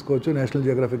సాంగ్స్ చూసుకోవచ్చు, నేషనల్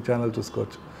జియోగ్రఫిక్ ఛానల్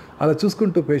చూసుకోవచ్చు. అలా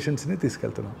చూసుకుంటూ పేషెంట్స్ని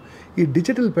తీసుకెళ్తున్నాం. ఈ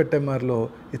digital pet ఎంఆర్లో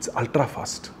it's ultra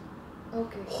fast.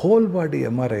 Whole body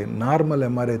MRI, normal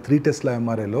MRI 3 Tesla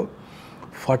ఎంఆర్ఐలో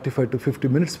 45 to 50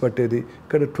 minutes పట్టేది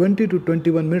ఇక్కడ 20 to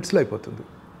 21 minutesలో అయిపోతుంది.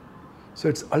 So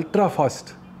it's ultra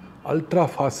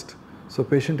fast. So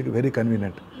పేషెంట్కి very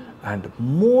convenient. And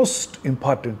most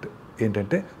important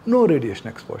ఏంటంటే నో రేడియేషన్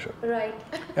ఎక్స్పోజర్.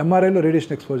 ఎంఆర్ఐలో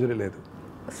రేడియేషన్ ఎక్స్పోజరే లేదు.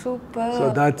 So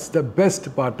that's the best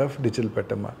part of digital PET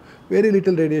MR. Very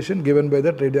little radiation given by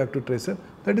that radioactive tracer.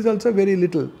 That is also very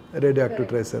little radioactive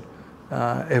tracer,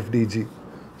 FDG.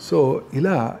 So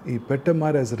ila ee PET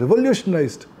MR has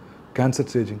revolutionized cancer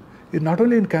staging. It not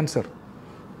only in cancer,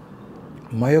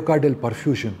 myocardial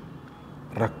perfusion,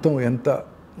 రక్తం ఎంత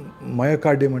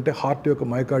myocardium అంటే heart యొక్క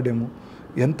మయోకార్డియము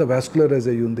ఎంత వాస్కులరైజ్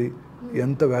అయ్యి ఉంది,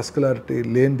 ఎంత vascularity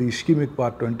లేనిది ischaemic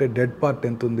part అంటే డెడ్ పార్ట్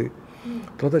ఎంత ఉంది.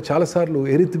 తర్వాత చాలాసార్లు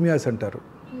ఎరిథ్మియాస్ అంటారు.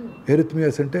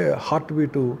 ఎరిథ్మియాస్ అంటే హార్ట్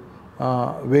బీటు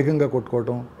వేగంగా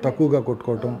కొట్టుకోవటం, తక్కువగా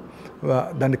కొట్టుకోవటం,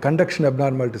 దాన్ని కండక్షన్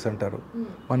అబ్నార్మాలిటీస్ అంటారు.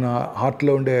 మన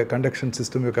హార్ట్లో ఉండే కండక్షన్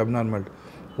సిస్టమ్ యొక్క అబ్నార్మాలిటీ,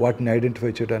 వాటిని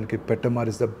ఐడెంటిఫై చేయడానికి PET MR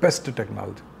is the best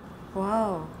technology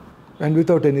and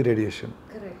without any radiation.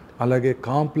 అలాగే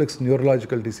complex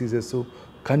neurological diseases,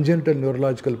 congenital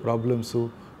neurological problems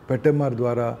PET MR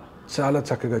ద్వారా చాలా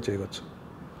చక్కగా చేయవచ్చు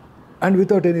and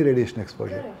without any radiation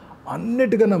exposure.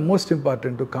 అన్నిటికన్నా most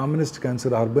important commonest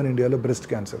cancer urban ఇండియాలో బ్రెస్ట్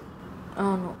క్యాన్సర్.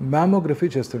 మ్యామోగ్రఫీ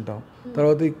చేస్తుంటాం.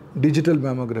 తర్వాత digital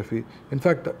mammography.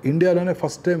 In fact ఇండియాలోనే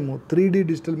first time 3D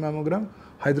digital mammogram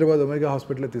Hyderabad omega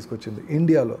హాస్పిటల్లో తీసుకొచ్చింది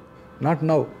ఇండియాలో. Not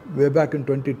now, way back in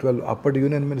 2012 అప్పటి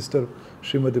యూనియన్ మినిస్టర్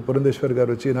శ్రీమతి పురంధేశ్వరి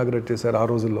గారు వచ్చి ఇనాగ్రేట్ చేశారు ఆ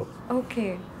రోజుల్లో.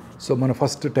 సో మన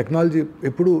ఫస్ట్ టెక్నాలజీ,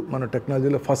 ఎప్పుడు మన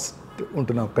టెక్నాలజీలో ఫస్ట్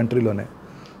ఉంటున్నాం కంట్రీలోనే.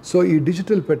 సో ఈ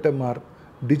digital PET MR,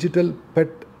 digital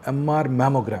PET MR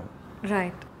mammogram,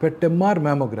 PET MR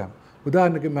mammogram.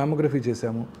 ఉదాహరణకి మ్యామోగ్రఫీ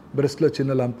చేశాము, బ్రెస్ట్లో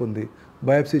చిన్న లంప్ ఉంది,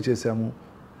 బయాప్సీ చేశాము,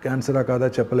 క్యాన్సరా కాదా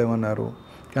చెప్పలేమన్నారు,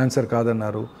 క్యాన్సర్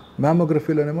కాదన్నారు.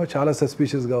 మ్యామోగ్రఫీలోనేమో చాలా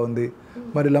సస్పీషియస్గా ఉంది,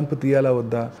 మరి లంప్ తీయాలా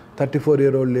వద్దా,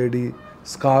 34-year-old lady,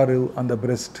 scar on the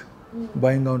breast,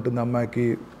 భయంగా ఉంటుంది అమ్మాయికి,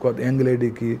 young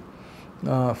లేడీకి,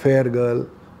 fair girl.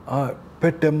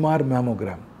 PET MR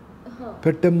mammogram.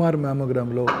 PET MR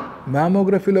మ్యామోగ్రామ్లో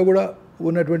మ్యామోగ్రఫీలో కూడా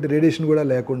ఉన్నటువంటి రేడియేషన్ కూడా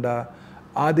లేకుండా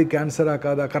అది క్యాన్సరా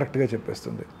కాదా కరెక్ట్గా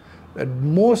చెప్పేస్తుంది.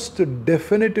 Most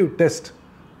definitive test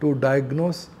to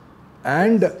diagnose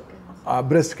and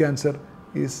breast cancer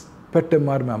is PET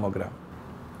MR mammogram.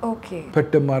 Okay.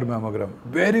 PET MR mammogram,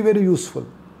 very very useful.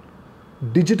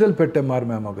 Digital PET MR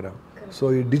mammogram. So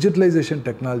ఈ digitalisation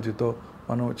టెక్నాలజీతో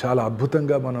మనం చాలా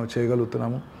అద్భుతంగా మనం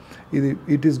చేయగలుగుతున్నాము.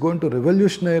 It is going to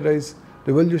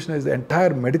revolutionise the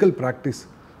entire medical practice.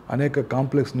 అనేక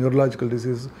complex neurological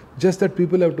diseases, just that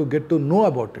people have to get to know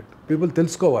about it. People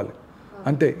తెలుసుకోవాలి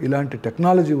అంటే ఇలాంటి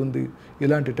టెక్నాలజీ ఉంది,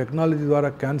 ఇలాంటి టెక్నాలజీ ద్వారా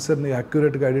క్యాన్సర్ని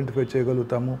యాక్యురేట్గా ఐడెంటిఫై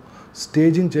చేయగలుగుతాము,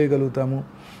 స్టేజింగ్ చేయగలుగుతాము.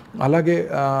 అలాగే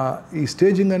ఈ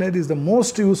స్టేజింగ్ అనేది is the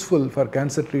most useful for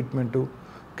cancer treatment.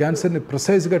 క్యాన్సర్ని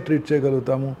ప్రిసైజ్గా ట్రీట్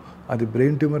చేయగలుగుతాము. అది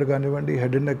బ్రెయిన్ ట్యూమర్ కానివ్వండి,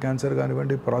 హెడ్ అండ్ నెక్ క్యాన్సర్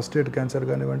కానివ్వండి, ప్రాస్టేట్ క్యాన్సర్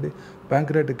కానివ్వండి,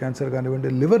 ప్యాంక్రియాటిక్ క్యాన్సర్ కానివ్వండి,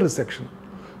 లివర్ రిసెక్షన్.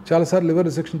 చాలాసార్లు లివర్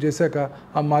రిసెక్షన్ చేశాక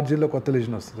ఆ మార్జిన్లో కొత్త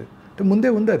లీజన్ వస్తుంది అంటే ముందే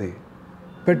ఉంది అది.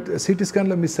 సిటీ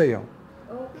స్కాన్లో మిస్ అయ్యాం,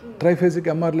 ట్రైఫేజిక్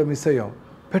ఎంఆర్లో మిస్ అయ్యాం,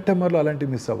 PET MRలో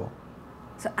అలాంటివి మిస్ అవ్వం.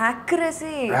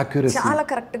 యాక్యురసీ చాలా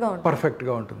కరెక్ట్గా ఉంటుంది,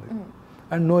 పర్ఫెక్ట్గా ఉంటుంది.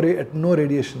 And no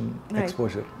radiation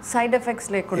exposure, side effects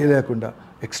లేకుండా.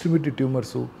 Extremity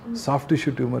tumours, soft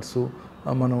tissue tumours,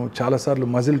 మనం చాలాసార్లు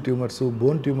మజిల్ ట్యూమర్స్,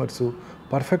 బోన్ ట్యూమర్స్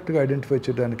పర్ఫెక్ట్గా ఐడెంటిఫై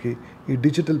చేయడానికి ఈ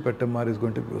digital PET MR is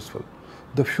going to be useful.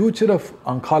 The future of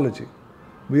oncology.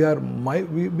 We are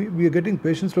getting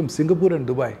patients from Singapore and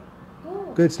Dubai.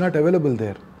 Okay, it's not available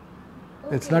there.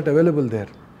 It's not available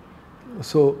there.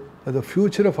 So the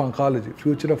future of oncology,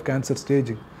 future of cancer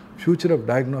staging, future of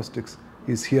diagnostics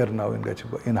is here now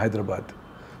in Hyderabad.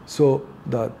 So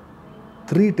the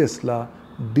 3 Tesla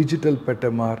digital PET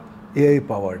MR AI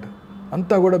powered.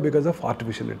 Anta kuda because of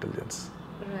artificial intelligence.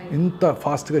 Right. Inta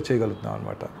fast ga cheyagalutnam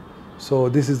anamata. So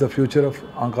this is the future of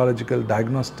ఆంకాలజికల్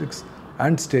diagnostics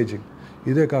and staging.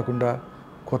 ఇదే కాకుండా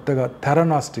కొత్తగా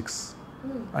థెరనాస్టిక్స్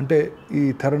అంటే ఈ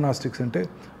థెరనాస్టిక్స్ అంటే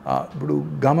ఇప్పుడు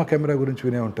gamma camera గురించి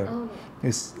వినే ఉంటారు.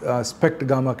 ఈ స్పెక్ట్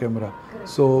గామా కెమెరా.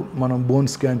 సో మనం బోన్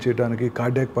స్కాన్ చేయడానికి,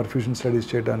 కార్డియాక్ పర్ఫ్యూషన్ స్టడీస్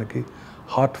చేయడానికి,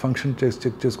 హార్ట్ ఫంక్షన్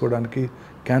చెక్ చేసుకోవడానికి,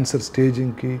 క్యాన్సర్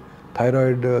స్టేజింగ్కి,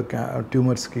 థైరాయిడ్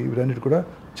ట్యూమర్స్కి, ఇవన్నిటి కూడా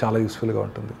చాలా యూస్ఫుల్గా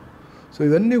ఉంటుంది. సో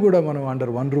ఇవన్నీ కూడా మనం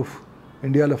అండర్ వన్ రూఫ్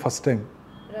ఇండియాలో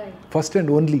first and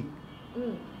only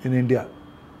in India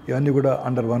ఇవన్నీ కూడా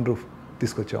అండర్ వన్ రూఫ్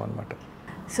తీసుకొచ్చామన్నమాట.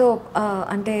 సో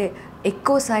అంటే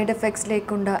ఎక్కువ సైడ్ ఎఫెక్ట్స్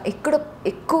లేకుండా,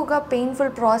 ఎక్కువగా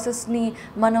పెయిన్ఫుల్ ప్రాసెస్ని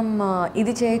మనం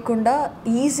ఇది చేయకుండా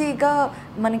ఈజీగా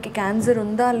మనకి క్యాన్సర్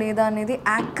ఉందా లేదా అనేది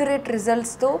యాక్యురేట్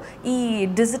రిజల్ట్స్తో ఈ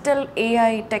డిజిటల్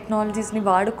AI టెక్నాలజీస్ని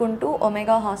వాడుకుంటూ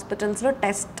ఒమేగా హాస్పిటల్స్లో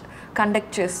టెస్ట్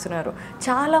కండక్ట్ చేస్తున్నారు.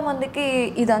 చాలామందికి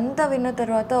ఇదంతా విన్న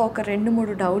తర్వాత ఒక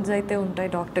 2-3 డౌట్స్ అయితే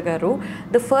ఉంటాయి డాక్టర్ గారు.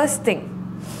 ద ఫస్ట్ థింగ్,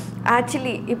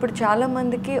 యాక్చువల్లీ ఇప్పుడు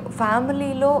చాలామందికి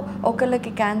ఫ్యామిలీలో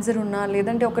ఒకళ్ళకి క్యాన్సర్ ఉన్నా,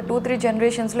 లేదంటే ఒక 2-3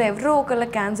 జనరేషన్స్లో ఎవరో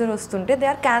ఒకళ్ళకి క్యాన్సర్ వస్తుంటే దే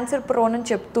ఆర్ క్యాన్సర్ ప్రోన్ అని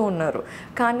చెప్తూ ఉన్నారు.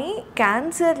 కానీ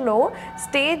క్యాన్సర్లో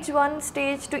స్టేజ్ 1,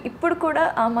 స్టేజ్ 2 ఇప్పుడు కూడా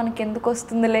మనకి ఎందుకు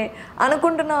వస్తుందిలే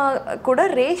అనుకుంటున్నా కూడా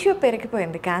రేషియో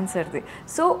పెరిగిపోయింది క్యాన్సర్ది.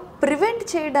 సో ప్రివెంట్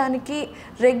చేయడానికి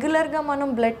రెగ్యులర్గా మనం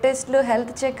బ్లడ్ టెస్ట్లు,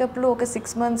 హెల్త్ చెకప్లు ఒక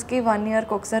 6 మంత్స్కి 1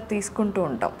 ఇయర్కి ఒకసారి తీసుకుంటూ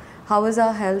ఉంటాం. హౌ ఇస్ ఆ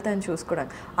హెల్త్ అని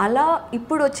చూసుకోవడానికి. అలా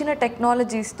ఇప్పుడు వచ్చిన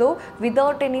టెక్నాలజీస్తో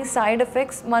వితౌట్ ఎనీ సైడ్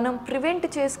ఎఫెక్ట్స్ మనం ప్రివెంట్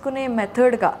చేసుకునే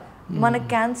మెథడ్గా మన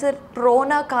క్యాన్సర్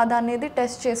ప్రోనా కాదా అనేది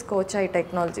టెస్ట్ చేసుకోవచ్చా ఈ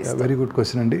టెక్నాలజీస్? వెరీ గుడ్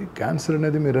క్వశ్చన్ అండి. క్యాన్సర్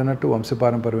అనేది మీరు అన్నట్టు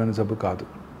వంశపారంపర్యమైన జబ్బు కాదు.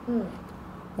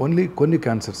 ఓన్లీ కొన్ని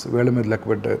క్యాన్సర్స్ వేళ్ల మీద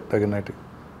లెక్కబెట్ట తగినట్టు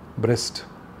breast,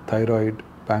 thyroid,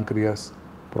 pancreas,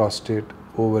 prostate,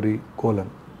 ovary,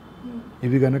 colon,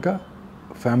 ఇవి కనుక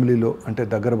ఫ్యామిలీలో అంటే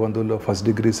దగ్గర బంధువుల్లో 1st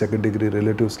డిగ్రీ 2nd డిగ్రీ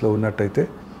రిలేటివ్స్లో ఉన్నట్టయితే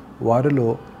వారిలో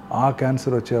ఆ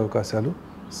క్యాన్సర్ వచ్చే అవకాశాలు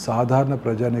సాధారణ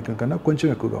ప్రజానీకం కన్నా కొంచెం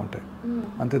ఎక్కువగా ఉంటాయి.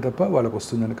 అంతే తప్ప వాళ్ళకు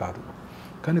వస్తుందని కాదు.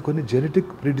 కానీ కొన్ని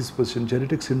జెనెటిక్ ప్రీడిస్పోజిషన్,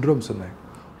 జెనెటిక్ సిండ్రోమ్స్ ఉన్నాయి.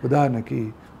 ఉదాహరణకి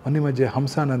మొన్న మధ్య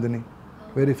Hamsa Nandini,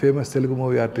 very famous Telugu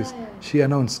movie artist, she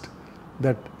announced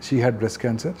that she had breast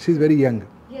cancer. She is very young,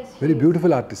 very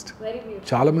beautiful artist.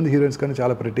 చాలామంది హీరోయిన్స్ కానీ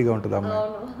చాలా ప్రెట్టీగా ఉంటుంది అమ్మాయి.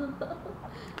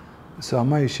 సో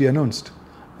అమ్మాయి she announced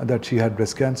that she had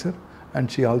breast cancer and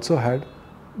she also had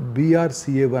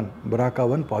BRCA1,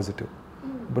 BRCA1 positive.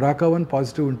 BRCA1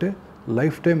 positive unte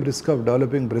lifetime risk of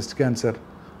developing breast cancer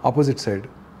opposite side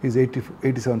is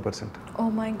 87%. Oh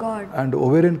my god. And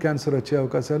ovarian cancer వచ్చే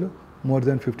అవకాశాలు more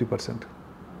than 50%.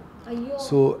 అయ్యో.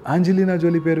 So ఆంజెలినా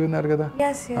jolly పేరు విన్నారు కదా?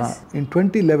 yes yes. In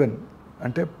 2011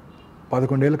 అంటే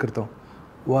 11 ఏళ్ల క్రితం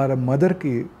వారి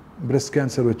మదర్కి బ్రెస్ట్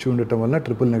క్యాన్సర్ వచ్చి ఉండటం వలన,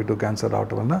 ట్రిపుల్ నెగిటివ్ క్యాన్సర్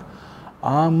రావటం వలన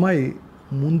ఆ అమ్మాయి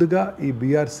ముందుగా ఈ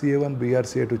BRCA1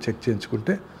 BRCA2 చెక్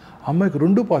చేయించుకుంటే అమ్మాయికి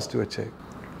 2 పాజిటివ్ వచ్చాయి.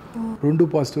 2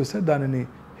 పాజిటివ్ వస్తే దానిని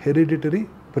hereditary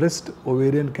breast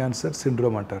ovarian cancer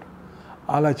syndrome అంటారు.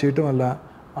 అలా చేయటం వల్ల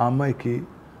ఆ అమ్మాయికి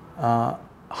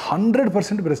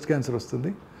 100% బ్రెస్ట్ క్యాన్సర్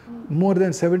వస్తుంది, more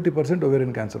than 70%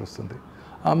 ఓవేరియన్ క్యాన్సర్ వస్తుంది.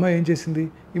 ఆ అమ్మాయి ఏం చేసింది,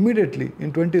 immediately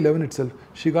in 2011 itself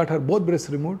she got her both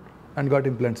breasts removed and got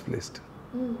implants placed.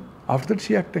 After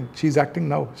that, she's acting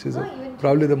now. She's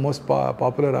probably the most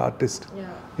popular artist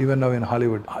even now in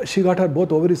Hollywood. She got her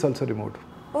both ovaries also removed.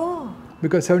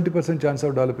 Because 70% chance of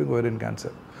developing ovarian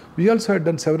cancer. We also had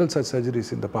done several such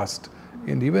surgeries in the past.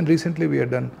 And even recently we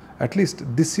had done, at least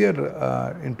this year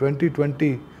in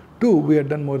 2022, we had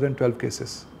done more than 12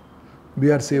 cases.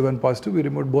 BRCA1 positive, we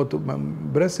removed both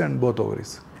breasts and both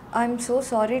ovaries. I'm so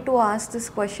sorry to ask this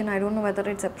question. I don't know whether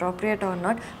it's appropriate or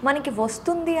not. మనకి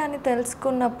వస్తుంది అని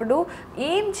తెలుసుకున్నప్పుడు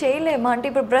ఏం చేయలేమా? అంటే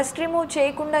ఇప్పుడు breast remove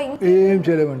చేయకుండా ఏం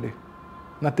చేయలేమండి.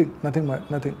 Nothing.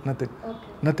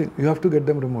 You have to get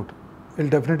them removed.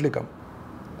 It'll definitely come.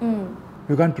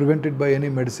 You can't prevent it by any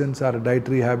medicines or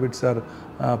dietary habits or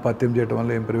pathయం చేయడం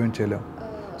వల్ల ఏం ప్రివెంట్ చేయలేం.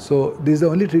 So this is the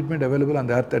only treatment available on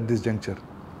the earth at this juncture.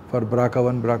 For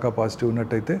BRCA1, BRCA positive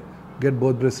ఉన్నట్టయితే get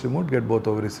both breasts removed, get both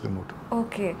ovaries removed.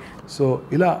 Okay. So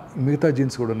ఇలా మిగతా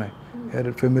jeans కూడా ఉన్నాయి.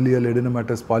 Familial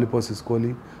ఎడినోమాటస్ polyposis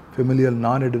coli, familial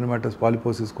non ఎడినోమాటస్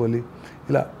polyposis coli,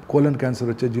 ఇలా colon cancer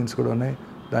వచ్చే jeans కూడా ఉన్నాయి.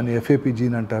 దాన్ని FAP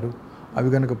జీన్ అంటారు. అవి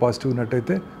కనుక పాజిటివ్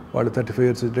ఉన్నట్టయితే వాళ్ళు 35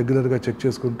 years రెగ్యులర్గా చెక్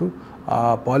చేసుకుంటూ ఆ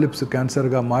పాలిప్స్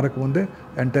క్యాన్సర్గా మారకముందే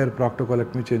ఎంటైర్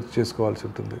ప్రాక్టోకోలెక్టమీ చేసుకోవాల్సి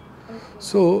ఉంటుంది.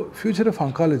 So future of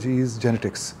oncology is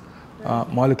genetics,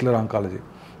 molecular oncology.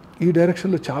 ఈ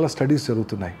డైరెక్షన్లో చాలా స్టడీస్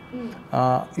జరుగుతున్నాయి.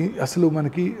 అసలు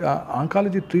మనకి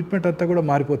ఆంకాలజీ ట్రీట్మెంట్ అంతా కూడా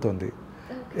మారిపోతుంది.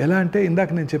 ఎలా అంటే ఇందాక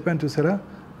నేను చెప్పాను చూసారా,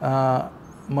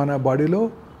 మన బాడీలో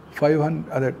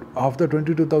 500 ఆఫ్ ద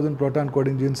 22,000 ప్రోటాన్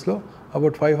కోడింగ్ జీన్స్లో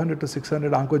అబౌట్ 500 to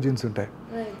 600 ఆంకో జీన్స్ ఉంటాయి.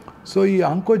 సో ఈ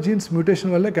ఆంకో జీన్స్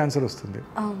మ్యూటేషన్ వల్లే క్యాన్సర్ వస్తుంది.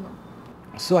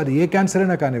 సో అది ఏ క్యాన్సర్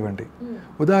అయినా కానివ్వండి.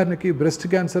 ఉదాహరణకి బ్రెస్ట్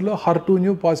క్యాన్సర్లో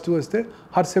HER2 పాజిటివ్ వస్తే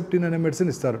హర్సెప్టిన్ అనే మెడిసిన్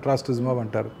ఇస్తారు, ట్రాస్టుజిమాబ్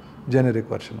అంటారు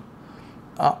జెనరిక్ వర్షన్.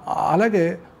 అలాగే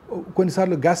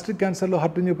కొన్నిసార్లు గ్యాస్ట్రిక్ క్యాన్సర్లో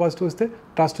HER2 పాజిటివ్ వస్తే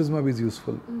ట్రాస్టుజిమాబ్ ఈజ్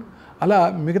యూస్ఫుల్. అలా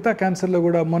మిగతా క్యాన్సర్లో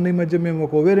కూడా మొన్న ఈ మధ్య మేము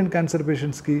ఒక ఓవేరియన్ క్యాన్సర్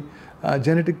పేషెంట్స్కి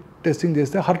జెనెటిక్ టెస్టింగ్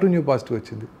చేస్తే HER2 పాజిటివ్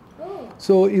వచ్చింది.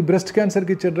 సో ఈ బ్రెస్ట్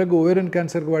క్యాన్సర్కి ఇచ్చే డ్రగ్ ఓవేరియన్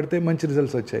క్యాన్సర్కి వాడితే మంచి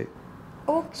రిజల్ట్స్ వచ్చాయి.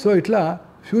 సో ఇట్లా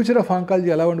ఫ్యూచర్ ఆఫ్ ఆంకాలజీ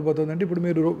ఎలా ఉండిపోతుందంటే, ఇప్పుడు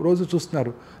మీరు రోజు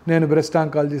చూస్తున్నారు, నేను బ్రెస్ట్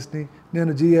ఆంకాలజిస్ట్ని,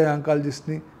 నేను GI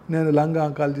ఆంకాలజిస్ట్ని, నేను లంగ్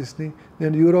ఆంకాలజిస్ట్ని,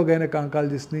 నేను యూరోగైనక్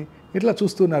ఆంకాలజిస్ట్ని, ఇట్లా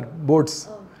చూస్తున్నారు బోర్డ్స్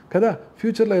కదా.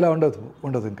 ఫ్యూచర్లో ఇలా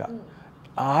ఉండదు. ఇంకా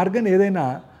ఆ ఆర్గన్ ఏదైనా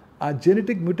ఆ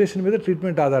జెనెటిక్ మ్యూటేషన్ మీద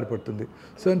ట్రీట్మెంట్ ఆధారపడుతుంది.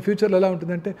 సో ఇన్ ఫ్యూచర్లో ఎలా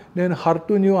ఉంటుందంటే, నేను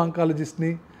HER2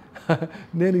 ఆంకాలజిస్ట్ని,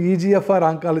 నేను EGFR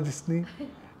ఆంకాలజిస్ట్ని,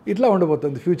 ఇట్లా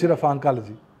ఉండబోతుంది future of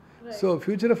oncology. So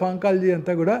future of oncology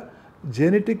అంతా కూడా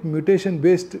జెనెటిక్ మ్యూటేషన్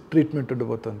బేస్డ్ ట్రీట్మెంట్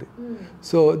ఉండబోతుంది.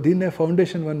 సో దీన్నే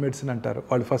ఫౌండేషన్ 1 మెడిసిన్ అంటారు.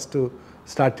 వాళ్ళు ఫస్ట్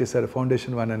స్టార్ట్ చేశారు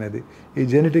ఫౌండేషన్ 1 అనేది, ఈ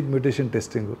జెనెటిక్ మ్యూటేషన్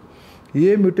టెస్టింగ్.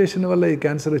 ఏ మ్యూటేషన్ వల్ల ఈ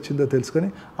క్యాన్సర్ వచ్చిందో తెలుసుకొని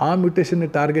ఆ మ్యూటేషన్ని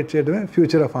టార్గెట్ చేయడమే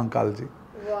future of oncology.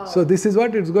 So this is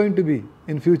what it's going to be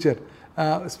in future.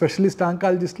 Specialist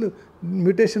ఆంకాలజిస్టులు,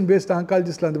 mutation based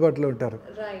ఆంకాలజిస్టులు అందుబాటులో ఉంటారు.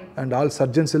 And all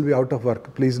surgeons will be out of work,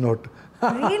 please note.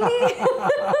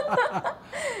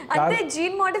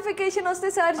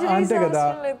 అంతే కదా.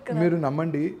 మీరు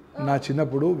నమ్మండి, నా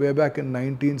చిన్నప్పుడు way back in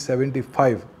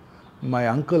 1975 my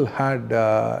uncle had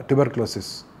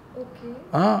tuberculosis.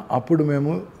 అప్పుడు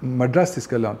మేము మద్రాస్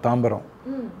తీసుకెళ్ళాం, Tambaram.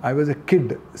 I was a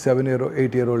kid,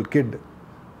 7-8-year-old kid.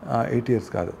 8 years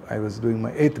కాదు, I was doing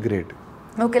my 8th grade.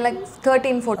 Okay, like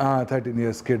 13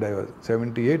 years kid I was.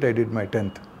 78 I did my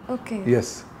 10th. Okay. Yes.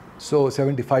 So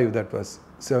 75 that was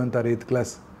 7th or 8th class.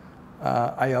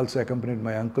 I also accompanied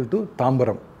my uncle to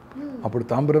Tambaram. అప్పుడు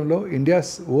తాంబరంలో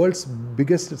India's world's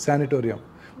biggest sanatorium.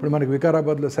 ఇప్పుడు మనకి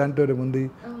వికారాబాద్లో sanatorium ఉంది,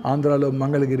 ఆంధ్రాలో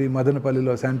మంగళగిరి,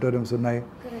 మదనపల్లిలో శానిటోరియంస్ ఉన్నాయి.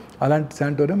 అలాంటి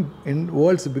sanatorium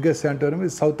world's biggest sanatorium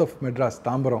is south of Madras,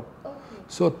 Tambaram.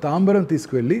 So Tambaram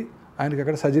తీసుకువెళ్ళి ఆయనకి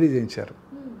అక్కడ సర్జరీ చేయించారు.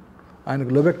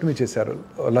 ఆయనకు లోబెక్టమీ చేశారు,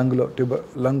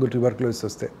 లంగ్ ట్యూబర్క్లోసిస్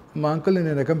వస్తే. మా అంకుల్ని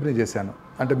నేను అకంపెనీ చేశాను,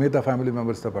 అంటే మిగతా ఫ్యామిలీ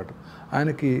మెంబర్స్తో పాటు.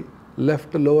 ఆయనకి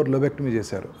లెఫ్ట్ లోవర్ లోబెక్టమీ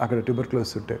చేశారు అక్కడ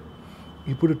ట్యూబర్క్లోసిస్ ఉంటే.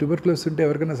 ఇప్పుడు ట్యూబర్క్లోసిస్ ఉంటే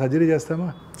ఎవరికైనా సర్జరీ చేస్తామా?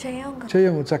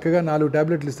 చేయము. చక్కగా 4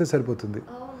 టాబ్లెట్లు ఇస్తే సరిపోతుంది.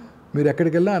 మీరు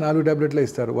ఎక్కడికి వెళ్ళినా 4 టాబ్లెట్లే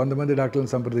ఇస్తారు. 100 మంది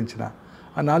డాక్టర్లను సంప్రదించిన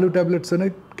ఆ 4 టాబ్లెట్స్తోనే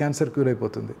క్యాన్సర్ క్యూర్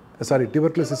అయిపోతుంది,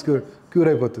 ట్యూబర్క్లోసిస్ క్యూర్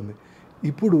అయిపోతుంది.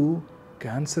 ఇప్పుడు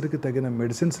క్యాన్సర్కి తగిన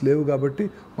మెడిసిన్స్ లేవు కాబట్టి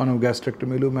మనం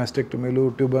గ్యాస్ట్రెక్టమీలు, మాస్టెక్టమీలు,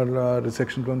 tuber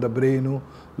resection from the brain,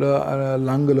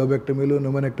 lung లోబెక్టమీలు,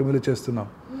 న్యూమోనెక్టమీలు చేస్తున్నాం.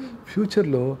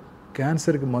 ఫ్యూచర్లో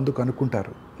క్యాన్సర్కి మందు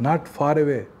కనుక్కుంటారు, నాట్ ఫార్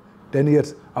అవే, 10 years.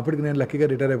 అప్పటికి నేను లక్కీగా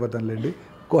రిటైర్ అయిపోతానులేండి.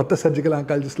 కొత్త సర్జికల్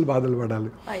ఆంకాలజిస్టులు బాధలు పడాలి.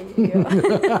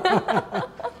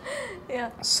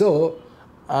 సో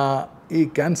ఈ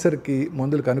క్యాన్సర్కి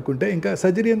మందులు కనుక్కుంటే ఇంకా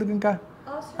సర్జరీ ఎందుకు? ఇంకా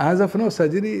as of no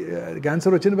surgery,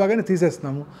 cancer వచ్చిన బాగానే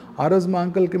తీసేస్తున్నాము. ఆ రోజు మా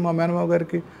అంకుల్కి, మా మేనమావ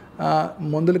గారికి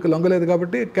మందులకు లొంగలేదు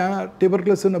కాబట్టి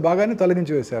ట్యూబర్క్లోసిస్ ఉన్న బాగానే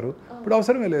తొలగించి వేశారు. ఇప్పుడు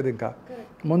అవసరమే లేదు, ఇంకా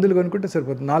మందులు కొనుక్కుంటే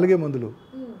సరిపోతుంది. 4 మందులు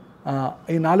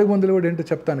ఈ 4 మందులు కూడా ఏంటో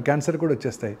చెప్తాను, క్యాన్సర్ కూడా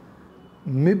వచ్చేస్తాయి.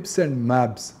 మిబ్స్ అండ్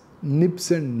మ్యాబ్స్, నిబ్స్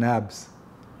అండ్ నాబ్స్,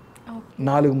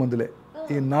 4 మందులే.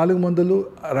 ఈ 4 మందులు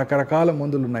రకరకాల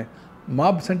మందులు ఉన్నాయి.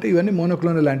 మాబ్స్ అంటే ఇవన్నీ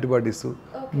monoclonal antibodies.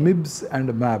 మిబ్స్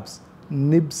and మ్యాబ్స్,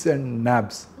 nibs and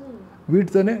knobs,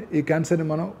 వీటితోనే ఈ క్యాన్సర్ని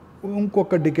మనం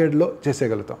ఇంకొక డికేడ్లో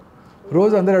చేసేయగలుగుతాం.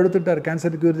 రోజు అందరూ అడుగుతుంటారు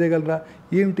క్యాన్సర్ క్యూర్ చేయగలరా,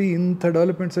 ఏమిటి ఇంత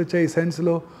డెవలప్మెంట్స్ వచ్చాయి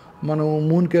సైన్స్లో, మనం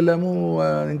మూన్కి వెళ్ళాము,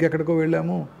 ఇంకెక్కడికో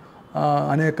వెళ్ళాము,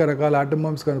 అనేక రకాల ఆటమ్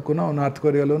బాంబ్స్ కనుక్కున్నాం నార్త్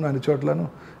కొరియాలోను అన్ని చోట్లను,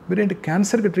 మీరేంటి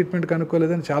క్యాన్సర్కి ట్రీట్మెంట్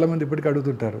కనుక్కోలేదని చాలామంది ఇప్పటికీ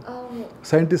అడుగుతుంటారు.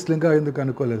 సైంటిస్టులు ఇంకా ఎందుకు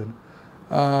కనుక్కోలేదని.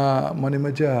 మన ఈ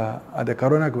మధ్య అదే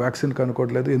కరోనాకి వ్యాక్సిన్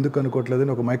కనుక్కోవట్లేదు, ఎందుకు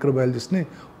కనుక్కోవట్లేదని ఒక మైక్రోబయాలజిస్ట్ని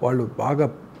వాళ్ళు బాగా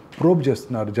ప్రోబ్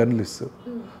చేస్తున్నారు జర్నలిస్ట్.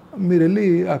 మీరు వెళ్ళి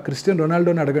ఆ క్రిస్టియన్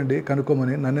రొనాల్డోని అడగండి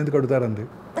కనుక్కోమని, నన్ను ఎందుకు అడుగుతారంది.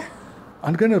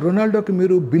 అందుకని రొనాల్డోకి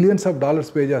మీరు బిలియన్స్ ఆఫ్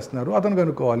డాలర్స్ పే చేస్తున్నారు, అతను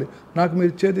కనుక్కోవాలి. నాకు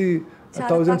మీరు ఇచ్చేది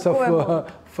thousands of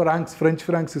Fronx, French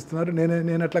Fronx ఇస్తున్నారు,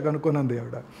 నేను ఎట్లా కనుక్కోనంది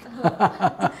ఆవిడ.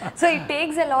 So it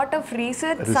takes a lot of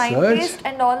research, scientists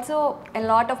and also a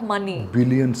lot of money,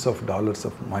 billions of dollars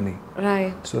of money,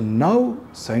 right? So now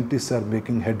scientists are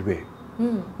making headway.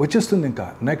 వచ్చేస్తుంది ఇంకా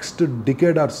next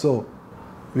decade are so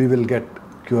we will get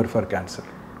cure for cancer,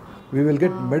 we will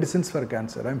get medicines for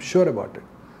cancer, I'm sure about it.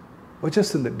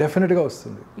 వచ్చేస్తుంది, డెఫినెట్గా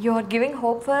వస్తుంది. You are giving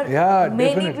hope for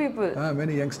many people,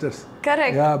 many youngsters.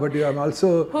 Correct. But you are also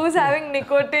who's having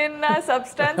nicotine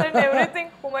substance and everything.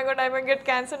 Oh my god, I may get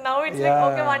cancer. Now it's like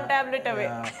okay, one tablet away.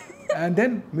 And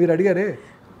then మీరు అడిగారే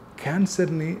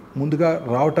క్యాన్సర్ని ముందుగా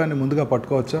రావటాన్ని ముందుగా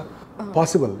పట్టుకోవచ్చా?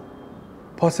 Possible.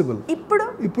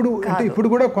 ఇప్పుడు అంటే ఇప్పుడు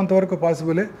కూడా కొంతవరకు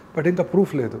పాసిబులే, but ఇంకా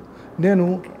ప్రూఫ్ లేదు. నేను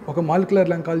ఒక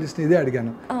మాలిక్యులర్ ఆంకాలజిస్ట్ని ఇదే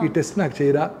అడిగాను, ఈ టెస్ట్ నాకు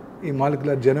చేయరా, ఈ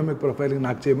మాలిక్యులర్ జెనోమిక్ ప్రొఫైలింగ్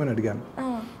నాకు చేయమని అడిగాను.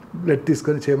 బ్లడ్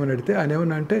తీసుకొని చేయమని అడిగితే ఆయన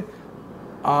ఏమన్నా అంటే,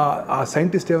 ఆ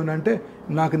సైంటిస్ట్ ఏమన్నా అంటే,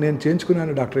 నేను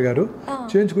చేయించుకున్నాను డాక్టర్ గారు,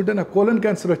 చేయించుకుంటే నాకు కోలన్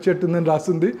క్యాన్సర్ వచ్చేట్టుందని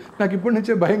రాస్తుంది, నాకు ఇప్పటి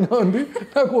నుంచే భయంగా ఉంది,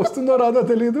 నాకు వస్తుందో రాదో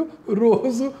తెలియదు,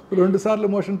 రోజు 2 సార్లు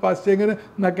మోషన్ పాస్ చేయగానే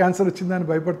నాకు క్యాన్సర్ వచ్చిందని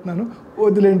భయపడుతున్నాను,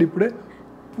 వదిలేండి, ఇప్పుడే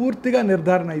పూర్తిగా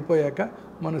నిర్ధారణ అయిపోయాక,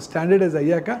 మనం స్టాండర్డైజ్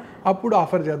అయ్యాక అప్పుడు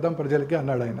ఆఫర్ చేద్దాం ప్రజలకి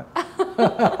అన్నాడు ఆయన.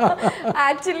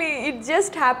 Actually it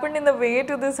just happened in the way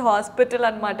to this hospital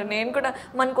అనమాట. నేను కూడా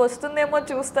మనకు వస్తుందేమో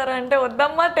చూస్తారా అంటే,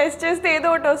 వద్దమ్మా టెస్ట్ చేస్తే ఏదో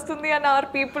ఒకటి వస్తుంది అని our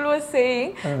people was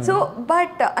saying. So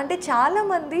but అంటే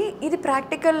చాలామంది ఇది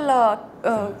ప్రాక్టికల్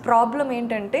ప్రాబ్లం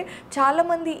ఏంటంటే,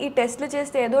 చాలామంది ఈ టెస్ట్లు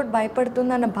చేస్తే ఏదో ఒకటి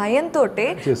భయపడుతుంది అన్న భయంతో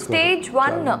స్టేజ్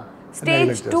 1 స్టేజ్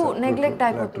 2 నెగ్లెక్ట్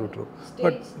అయిపోతుంది.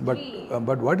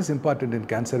 But what is important in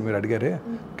cancer మీరు అడిగారే,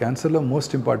 క్యాన్సర్లో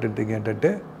మోస్ట్ ఇంపార్టెంట్ థింగ్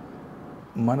ఏంటంటే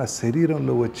మన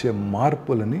శరీరంలో వచ్చే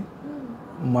మార్పులని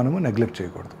మనము నెగ్లెక్ట్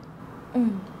చేయకూడదు.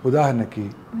 ఉదాహరణకి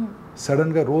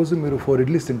సడన్గా రోజు మీరు 4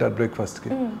 ఇడ్లీస్ తింటారు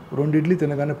బ్రేక్ఫాస్ట్కి, 2 ఇడ్లీ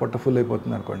తినగానే పొట్ట ఫుల్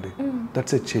అయిపోతుంది అనుకోండి,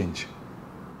 దట్స్ ఎ చేంజ్.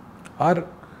 ఆర్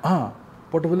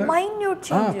పొట్ట ఫుల్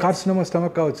కార్సినోమా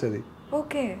స్టమక్ కావచ్చు అది.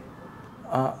 ఓకే.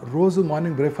 రోజు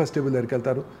మార్నింగ్ బ్రేక్ఫాస్ట్ టేబుల్ దగ్గరికి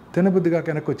వెళ్తారు, తినబుద్ధిగా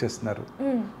వెనక్కి వచ్చేస్తున్నారు,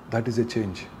 దట్ ఈస్ ఎ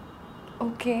చేంజ్.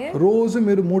 రోజు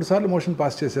మీరు 3 సార్లు మోషన్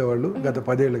పాస్ చేసేవాళ్ళు గత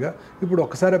 10 ఏళ్ళుగా ఇప్పుడు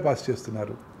ఒక్కసారే పాస్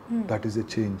చేస్తున్నారు, దట్ ఈస్ ఎ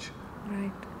చేంజ్.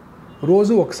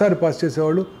 రోజు ఒకసారి పాస్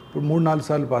చేసేవాళ్ళు ఇప్పుడు 3-4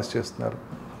 సార్లు పాస్ చేస్తున్నారు.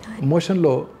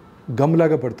 మోషన్లో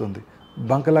గమ్లాగా పడుతుంది,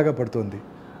 బంకలాగా పడుతుంది,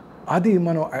 అది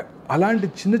మనం అలాంటి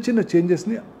చిన్న చిన్న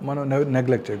చేంజెస్ని మనం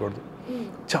నెగ్లెక్ట్ చేయకూడదు.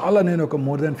 నేను ఒక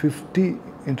మోర్ దాన్ 50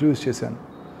 ఇంటర్వ్యూస్ చేశాను.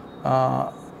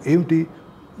 ఏమిటి,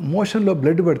 మోషన్లో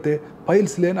బ్లడ్ పడితే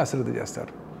పైల్స్ లేని అశ్రద్ధ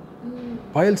చేస్తారు.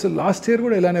 పైల్స్ లాస్ట్ ఇయర్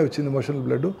కూడా ఇలానే వచ్చింది మోషనల్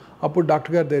బ్లడ్, అప్పుడు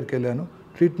డాక్టర్ గారి దగ్గరికి వెళ్ళాను,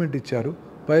 ట్రీట్మెంట్ ఇచ్చారు,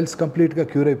 పైల్స్ కంప్లీట్గా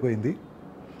క్యూర్ అయిపోయింది.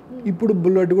 ఇప్పుడు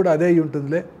బ్లడ్ కూడా అదే అయి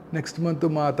ఉంటుందిలే, నెక్స్ట్ మంత్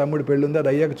మా తమ్ముడి పెళ్ళి ఉంది, అది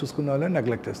అయ్యాక చూసుకుందామని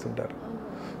నెగ్లెక్ట్ చేస్తుంటారు.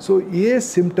 సో ఏ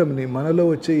సిమ్టమ్ని, మనలో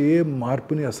వచ్చే ఏ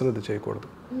మార్పుని అశ్రద్ధ చేయకూడదు.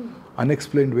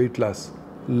 అన్ఎక్స్ప్లెయిన్డ్ వెయిట్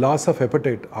లాస్ ఆఫ్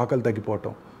హెపటైట్, ఆకలి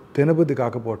తగ్గిపోవటం, తినబుద్ధి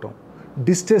కాకపోవటం,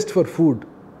 డిస్టేస్ట్ ఫర్ ఫుడ్,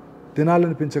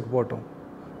 తినాలనిపించకపోవటం,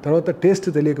 తర్వాత టేస్ట్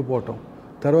తెలియకపోవటం,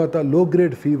 తర్వాత లో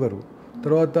గ్రేడ్ ఫీవరు,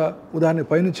 తర్వాత ఉదాహరణ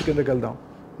పైనుంచి కిందకి వెళ్దాం,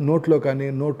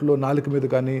 నోట్లో నాలుక మీద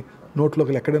కానీ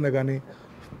నోట్లోకి ఎక్కడైనా కానీ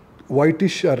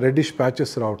వైటిష్ ఆర్ రెడ్డిష్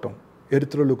ప్యాచెస్ రావటం,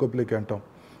 ఎరిథ్రోలూకోప్లిక్ అంటాం,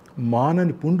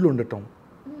 మానని పుండ్లు ఉండటం,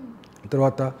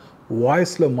 తర్వాత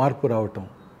వాయిస్లో మార్పు రావటం,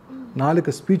 నాలుక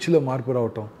స్పీచ్లో మార్పు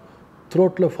రావటం,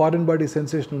 థ్రోట్లో ఫారిన్ బాడీ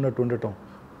సెన్సేషన్ ఉన్నట్టు ఉండటం,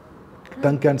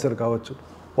 టంగ్ క్యాన్సర్ కావచ్చు,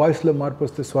 వాయిస్లో మార్పు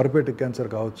వస్తే స్వరపేటిక్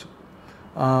క్యాన్సర్ కావచ్చు,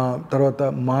 తర్వాత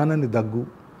మానని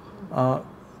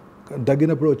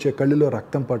దగ్గినప్పుడు వచ్చే కళ్ళులో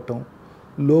రక్తం పట్టడం,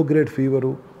 లో గ్రేడ్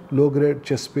ఫీవరు, లో గ్రేడ్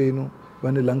చెస్ట్ పెయిన్,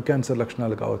 ఇవన్నీ లంగ్ క్యాన్సర్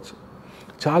లక్షణాలు కావచ్చు.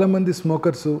 చాలామంది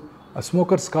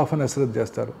స్మోకర్స్ కాఫ్ అని అశ్రద్ధ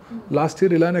చేస్తారు. లాస్ట్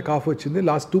ఇయర్ ఇలానే కాఫ్ వచ్చింది,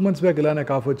 లాస్ట్ 2 months బ్యాక్ ఇలానే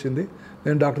కాఫ్ వచ్చింది,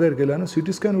 నేను డాక్టర్ దగ్గరికి వెళ్ళాను,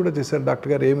 సిటీ స్కాన్ కూడా చేశారు,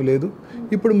 డాక్టర్ గారు ఏమీ లేదు,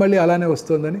 ఇప్పుడు మళ్ళీ అలానే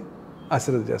వస్తుందని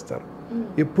అశ్రద్ధ చేస్తారు.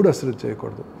 ఎప్పుడు అశ్రద్ధ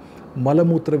చేయకూడదు.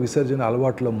 మలమూత్ర విసర్జన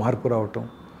అలవాట్లో మార్పు రావటం,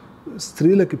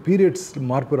 స్త్రీలకి పీరియడ్స్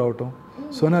మార్పు రావటం.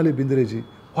 Sonali బింద్రేజీ,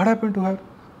 what happen to her?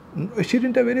 She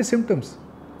didn't have any symptoms.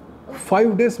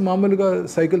 5 days మామూలుగా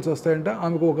సైకిల్స్ వస్తాయంట,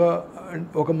 ఆమెకు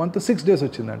ఒక మంత్ 6 days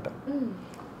వచ్చిందంట.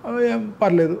 ఏం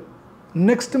పర్లేదు.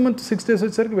 నెక్స్ట్ మంత్ 6 days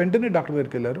వచ్చేసరికి వెంటనే డాక్టర్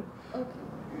దగ్గరికి వెళ్ళారు.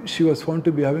 She was found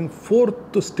to be having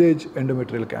 4th stage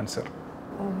endometrial cancer.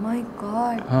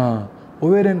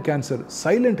 Ovarian cancer,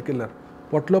 silent killer,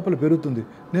 పొట్ట లోపల పెరుగుతుంది.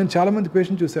 నేను చాలామంది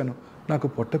పేషెంట్ చూశాను, నాకు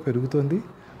పొట్ట పెరుగుతుంది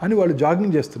అని వాళ్ళు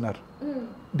జాగింగ్ చేస్తున్నారు.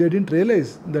 They didn't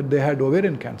realise that they had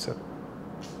ovarian cancer.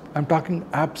 I'm talking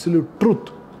absolute truth.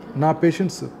 నా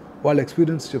పేషెంట్స్ వాళ్ళ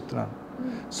ఎక్స్పీరియన్స్ చెప్తున్నాను.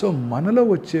 సో మనలో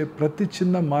వచ్చే ప్రతి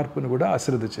చిన్న మార్పును కూడా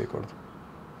అశ్రద్ధ చేయకూడదు.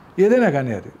 ఏదైనా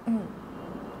కానీ అది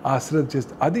అశ్రద్ధ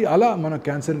చేస్తే అది అలా మనం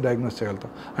క్యాన్సర్ని డయాగ్నోస్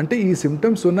చేయగలుగుతాం. అంటే ఈ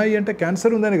సిమ్టమ్స్ ఉన్నాయి అంటే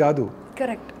క్యాన్సర్ ఉందని కాదు,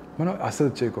 కరెక్ట్. మనం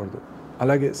అశ్రద్ధ చేయకూడదు.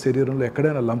 అలాగే శరీరంలో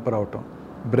ఎక్కడైనా లంప్ రావటం,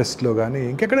 బ్రెస్ట్లో కానీ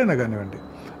ఇంకెక్కడైనా కానివ్వండి,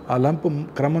 ఆ లంప్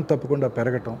క్రమం తప్పకుండా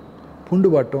పెరగటం, పుండు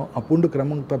పట్టడం, ఆ పుండు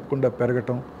క్రమం తప్పకుండా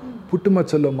పెరగటం,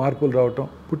 పుట్టుమచ్చల్లో మార్పులు రావటం.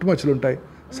 పుట్టుమచ్చలు ఉంటాయి,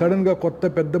 సడన్గా కొత్త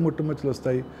పెద్ద ముట్టుమచ్చలు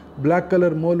వస్తాయి. Black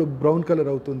colour mole brown colour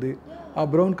అవుతుంది, ఆ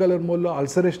బ్రౌన్ కలర్ మోల్లో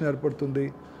అల్సరేషన్ ఏర్పడుతుంది,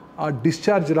 ఆ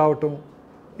డిశ్చార్జ్ రావటం.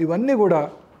 ఇవన్నీ కూడా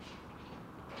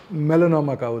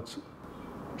మెలనోమా కావచ్చు,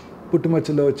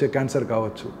 పుట్టుమచ్చల్లో వచ్చే క్యాన్సర్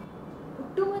కావచ్చు.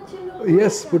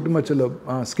 ఎస్, పుట్టుమచ్చలో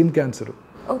స్కిన్ క్యాన్సర్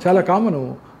చాలా common.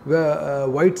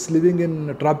 Whites living in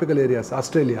tropical areas,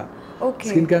 Australia,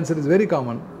 skin cancer is very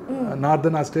common.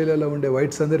 Northern ఆస్ట్రేలియాలో ఉండే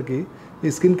వైట్స్ అందరికీ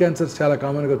ఈ స్కిన్ క్యాన్సర్స్ చాలా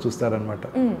కామన్గా చూస్తారనమాట.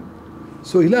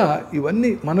 సో ఇలా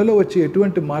ఇవన్నీ మనలో వచ్చే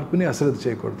ఎటువంటి మార్పుని అశ్రద్ధ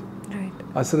చేయకూడదు.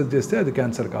 అశ్రద్ధ చేస్తే అది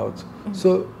క్యాన్సర్ కావచ్చు. సో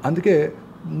అందుకే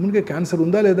ముందుగా క్యాన్సర్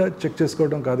ఉందా లేదా చెక్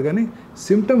చేసుకోవడం కాదు, కానీ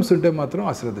సిమ్టమ్స్ ఉంటే మాత్రం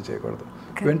అశ్రద్ధ చేయకూడదు.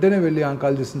 వెంటనే వెళ్ళి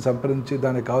ఆంకాలజిస్ట్ని సంప్రదించి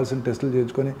దానికి కావాల్సిన టెస్టులు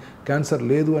చేయించుకొని క్యాన్సర్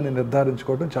లేదు అని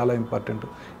నిర్ధారించుకోవడం చాలా ఇంపార్టెంట్.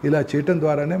 ఇలా చేయటం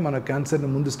ద్వారానే మన క్యాన్సర్ని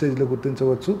ముందు స్టేజ్లో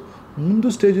గుర్తించవచ్చు. ముందు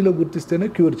స్టేజ్లో గుర్తిస్తేనే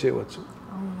క్యూర్ చేయవచ్చు,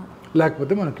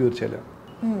 లేకపోతే మనం క్యూర్ చేయలేము.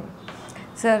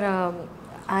 సార్,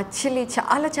 యాక్చువల్లీ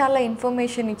చాలా చాలా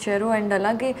ఇన్ఫర్మేషన్ ఇచ్చారు. అండ్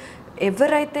అలాగే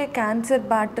ఎవరైతే క్యాన్సర్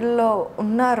బ్యాటిల్లో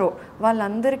ఉన్నారో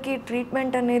వాళ్ళందరికీ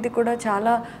ట్రీట్మెంట్ అనేది కూడా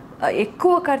చాలా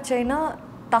ఎక్కువ ఖర్చు అయినా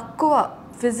తక్కువ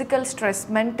ఫిజికల్ స్ట్రెస్,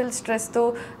 మెంటల్ స్ట్రెస్తో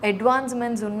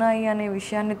అడ్వాన్స్మెంట్స్ ఉన్నాయి అనే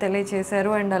విషయాన్ని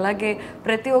తెలియజేశారు. అండ్ అలాగే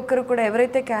ప్రతి ఒక్కరు కూడా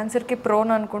ఎవరైతే క్యాన్సర్కి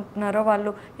ప్రోన్ అనుకుంటున్నారో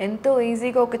వాళ్ళు ఎంతో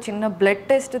ఈజీగా ఒక చిన్న బ్లడ్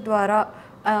టెస్ట్ ద్వారా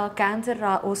క్యాన్సర్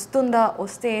వస్తుందా,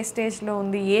 వస్తే ఏ స్టేజ్లో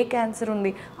ఉంది, ఏ క్యాన్సర్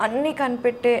ఉంది అన్నీ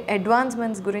కనిపెట్టే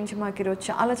అడ్వాన్స్మెంట్స్ గురించి మాకు ఈరోజు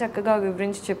చాలా చక్కగా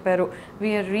వివరించి చెప్పారు.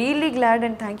 We are really glad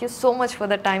and thank you so much for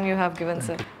the time you have given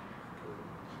sir.